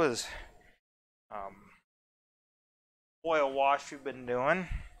do is oil wash we've been doing.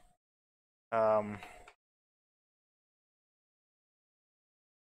 I'll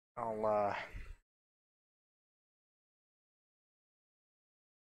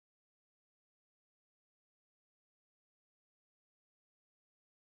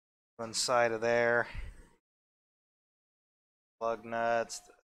one side of there, lug nuts.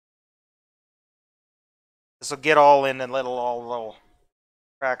 This will get all in and all little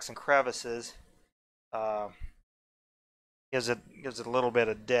cracks and crevices. Gives it a little bit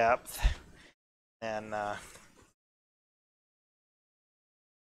of depth, and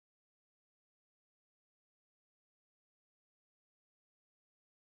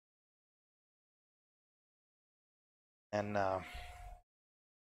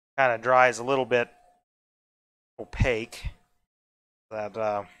kind of dries a little bit opaque.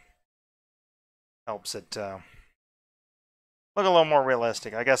 That helps it look a little more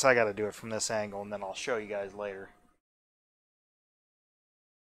realistic. I guess I got to do it from this angle, and then I'll show you guys later.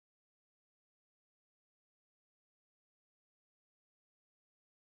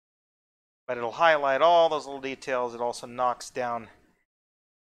 But it'll highlight all those little details. It also knocks down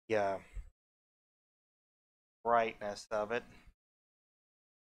the brightness of it.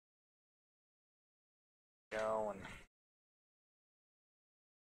 Go and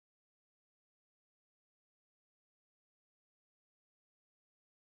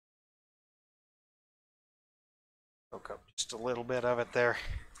soak up just a little bit of it there.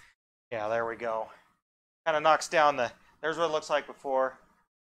 Yeah, there we go. Kind of knocks down there's what it looks like before.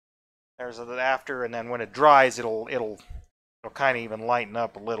 There's the after, and then when it dries, it'll kind of even lighten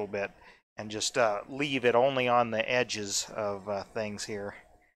up a little bit, and just leave it only on the edges of things here.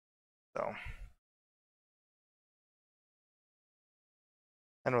 So,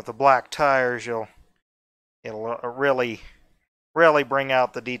 and with the black tires, it'll really bring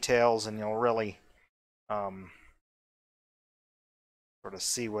out the details, and you'll really sort of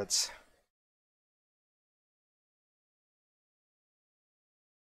see what's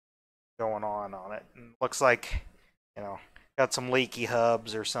going on it. And looks like, you know, got some leaky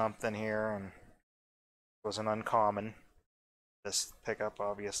hubs or something here, and it wasn't uncommon. This pickup,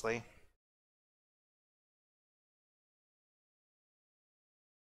 obviously.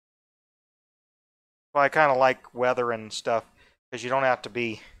 Well, I kind of like weather and stuff because you don't have to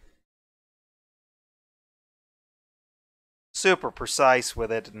be super precise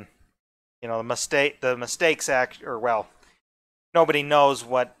with it, and you know the mistakes nobody knows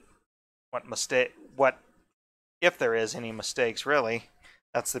what if there is any mistakes, really.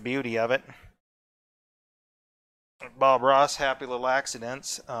 That's the beauty of it. Bob Ross, happy little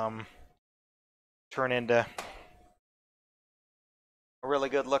accidents turn into a really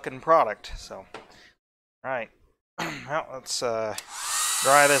good looking product. So, all right, well, let's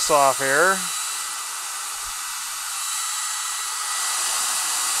dry this off here.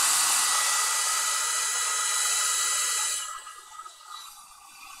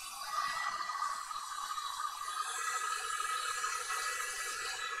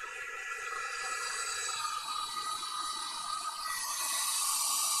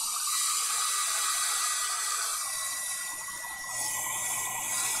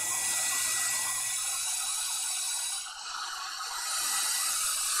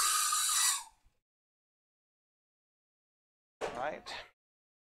 Right.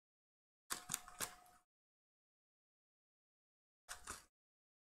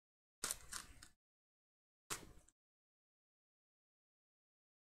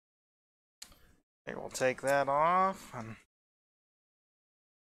 Okay, we'll take that off. And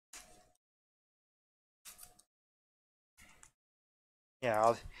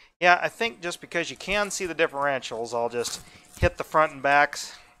yeah, I think just because you can see the differentials, I'll just hit the front and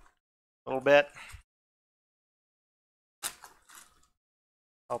backs a little bit.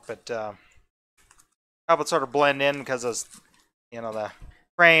 Help it sort of blend in, because the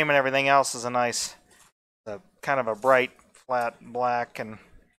frame and everything else is a nice, kind of a bright flat black, and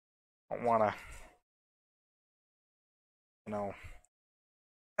don't want to,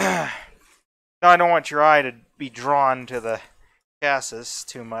 I don't want your eye to be drawn to the chassis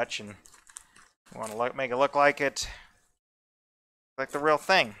too much, and you want to make it look like the real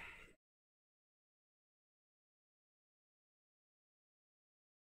thing.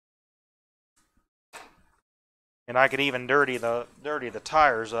 And I could even dirty the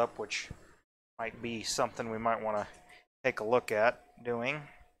tires up, which might be something we might want to take a look at doing.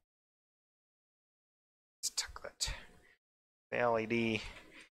 that the LED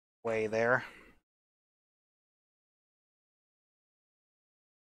way there.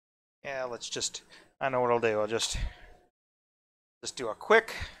 Yeah, let's just, I know what I'll do. I'll just do a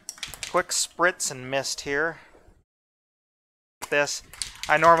quick spritz and mist here. This,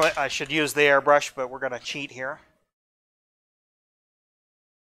 I should use the airbrush, but we're going to cheat here.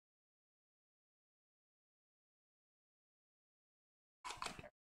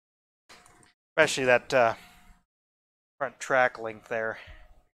 Especially that front track link there.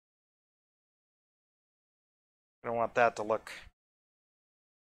 I don't want that to look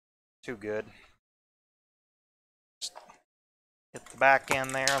too good. Just hit the back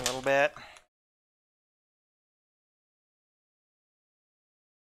end there a little bit.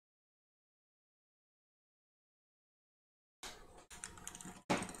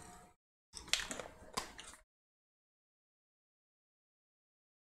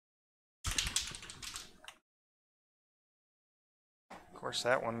 Of course,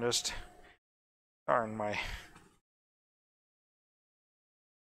 that one just, darn my.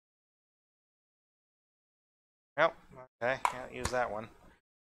 Yep, okay, can't use that one.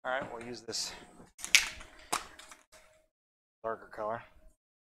 Alright, we'll use this darker color.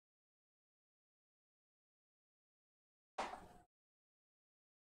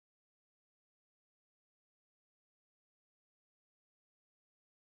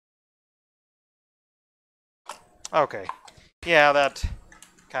 Okay, yeah, that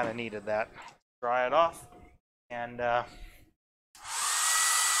kind of needed that. Dry it off, and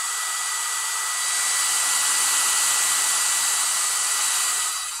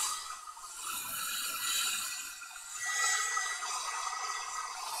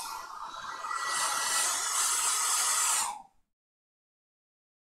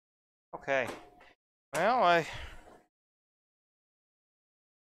okay, well,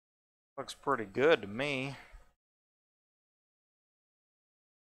 looks pretty good to me.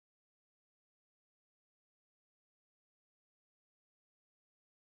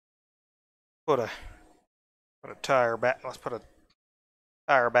 Put a tire back. Let's put a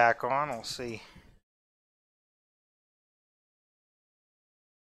tire back on. We'll see.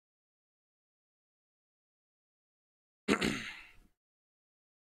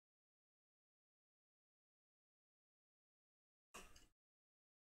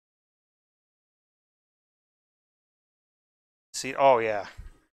 See, oh yeah,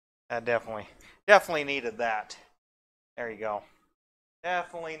 that definitely needed that. There you go.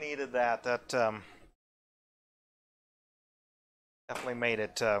 Definitely needed that. That definitely made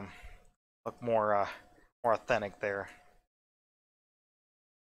it look more authentic there.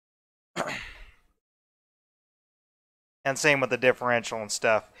 And same with the differential and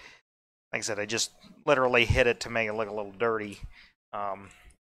stuff. Like I said, I just literally hit it to make it look a little dirty.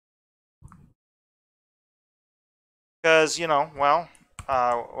 Because, you know, well,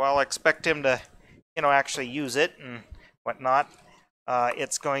 I expect him to, you know, actually use it and whatnot.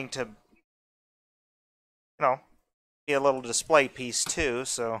 It's going to, you know, be a little display piece too.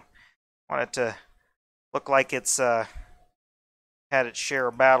 So I want it to look like it's had its share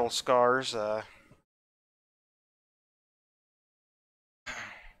of battle scars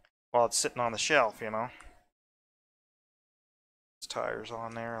while it's sitting on the shelf, you know. Its tires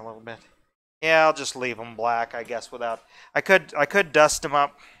on there a little bit. Yeah, I'll just leave them black, I guess. Without, I could dust them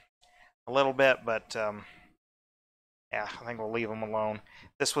up a little bit, but yeah, I think we'll leave them alone.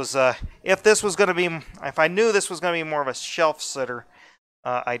 This was if this was going to be, if I knew this was going to be more of a shelf sitter,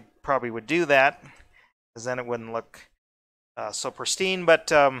 I probably would do that, because then it wouldn't look so pristine.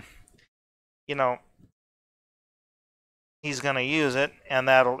 But you know, he's going to use it, and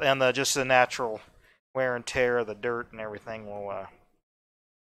just the natural wear and tear of the dirt and everything will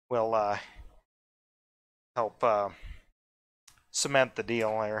help cement the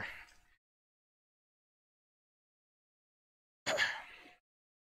deal there.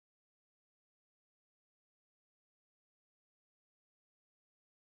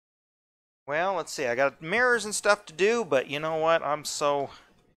 Well, let's see. I got mirrors and stuff to do, but you know what? I'm so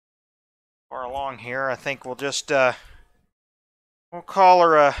far along here. I think we'll just we'll call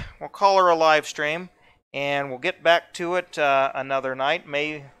her a live stream, and we'll get back to it another night.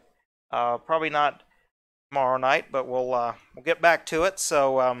 Probably not tomorrow night, but we'll get back to it.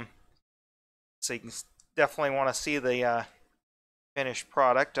 So so you can definitely want to see the finished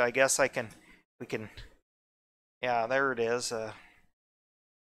product. I guess we can. Yeah, there it is.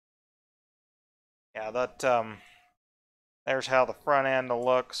 Yeah, that there's how the front end will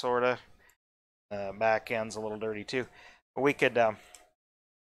look, sort of. Back end's a little dirty too, but we could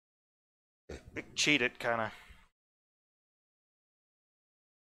cheat it, kind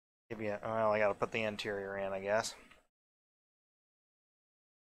of Give you, well, I got to put the interior in, I guess.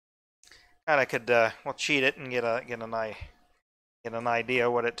 Kind of could, we'll cheat it and get an idea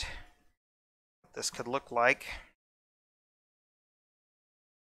what this could look like.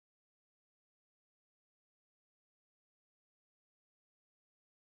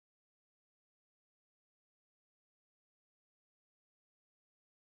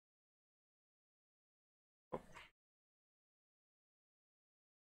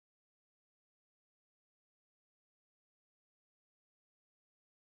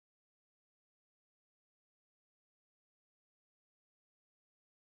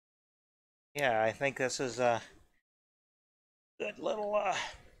 Yeah, I think this is a good little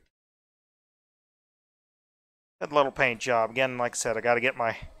paint job. Again, like I said, I got to get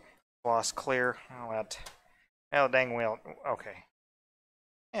my gloss clear. Oh, the dang wheel. Okay.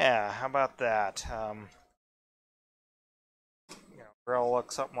 Yeah, how about that? Grill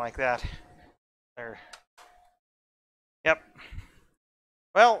look something like that. There. Yep.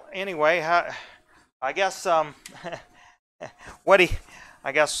 Well, anyway, I guess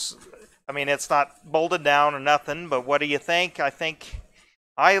I mean, it's not bolted down or nothing, but what do you think? I think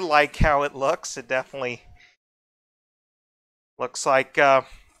I like how it looks. It definitely looks like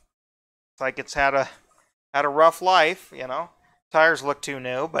it's had a rough life, you know. Tires look too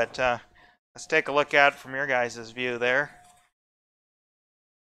new, but let's take a look at it from your guys' view there.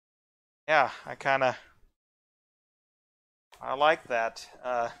 Yeah, I like that.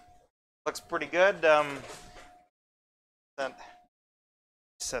 Looks pretty good.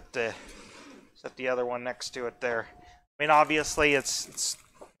 Set the other one next to it there. I mean, obviously it's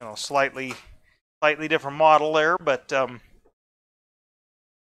you know, slightly different model there, but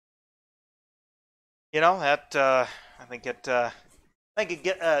you know, that I think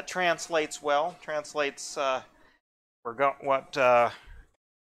it translates well. Translates what the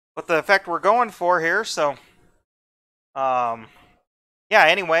effect we're going for here. So yeah.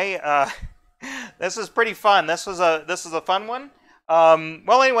 Anyway, this is pretty fun. This is a fun one.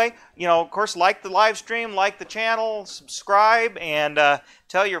 Well, anyway, you know, of course, like the live stream, like the channel, subscribe, and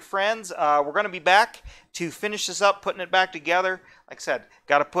tell your friends. We're going to be back to finish this up, putting it back together. Like I said,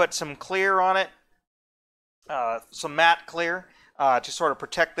 got to put some clear on it, some matte clear, to sort of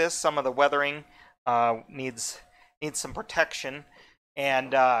protect this. Some of the weathering needs some protection,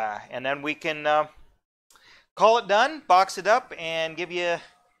 and then we can call it done, box it up, and give you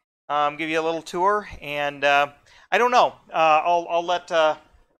a little tour. And I don't know. I'll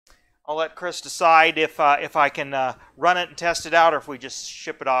let Chris decide if I can run it and test it out, or if we just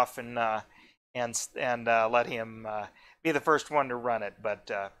ship it off and let him be the first one to run it.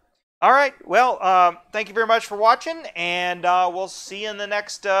 But all right. Well, thank you very much for watching, and we'll see you in the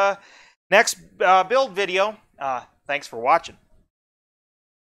next build video. Thanks for watching.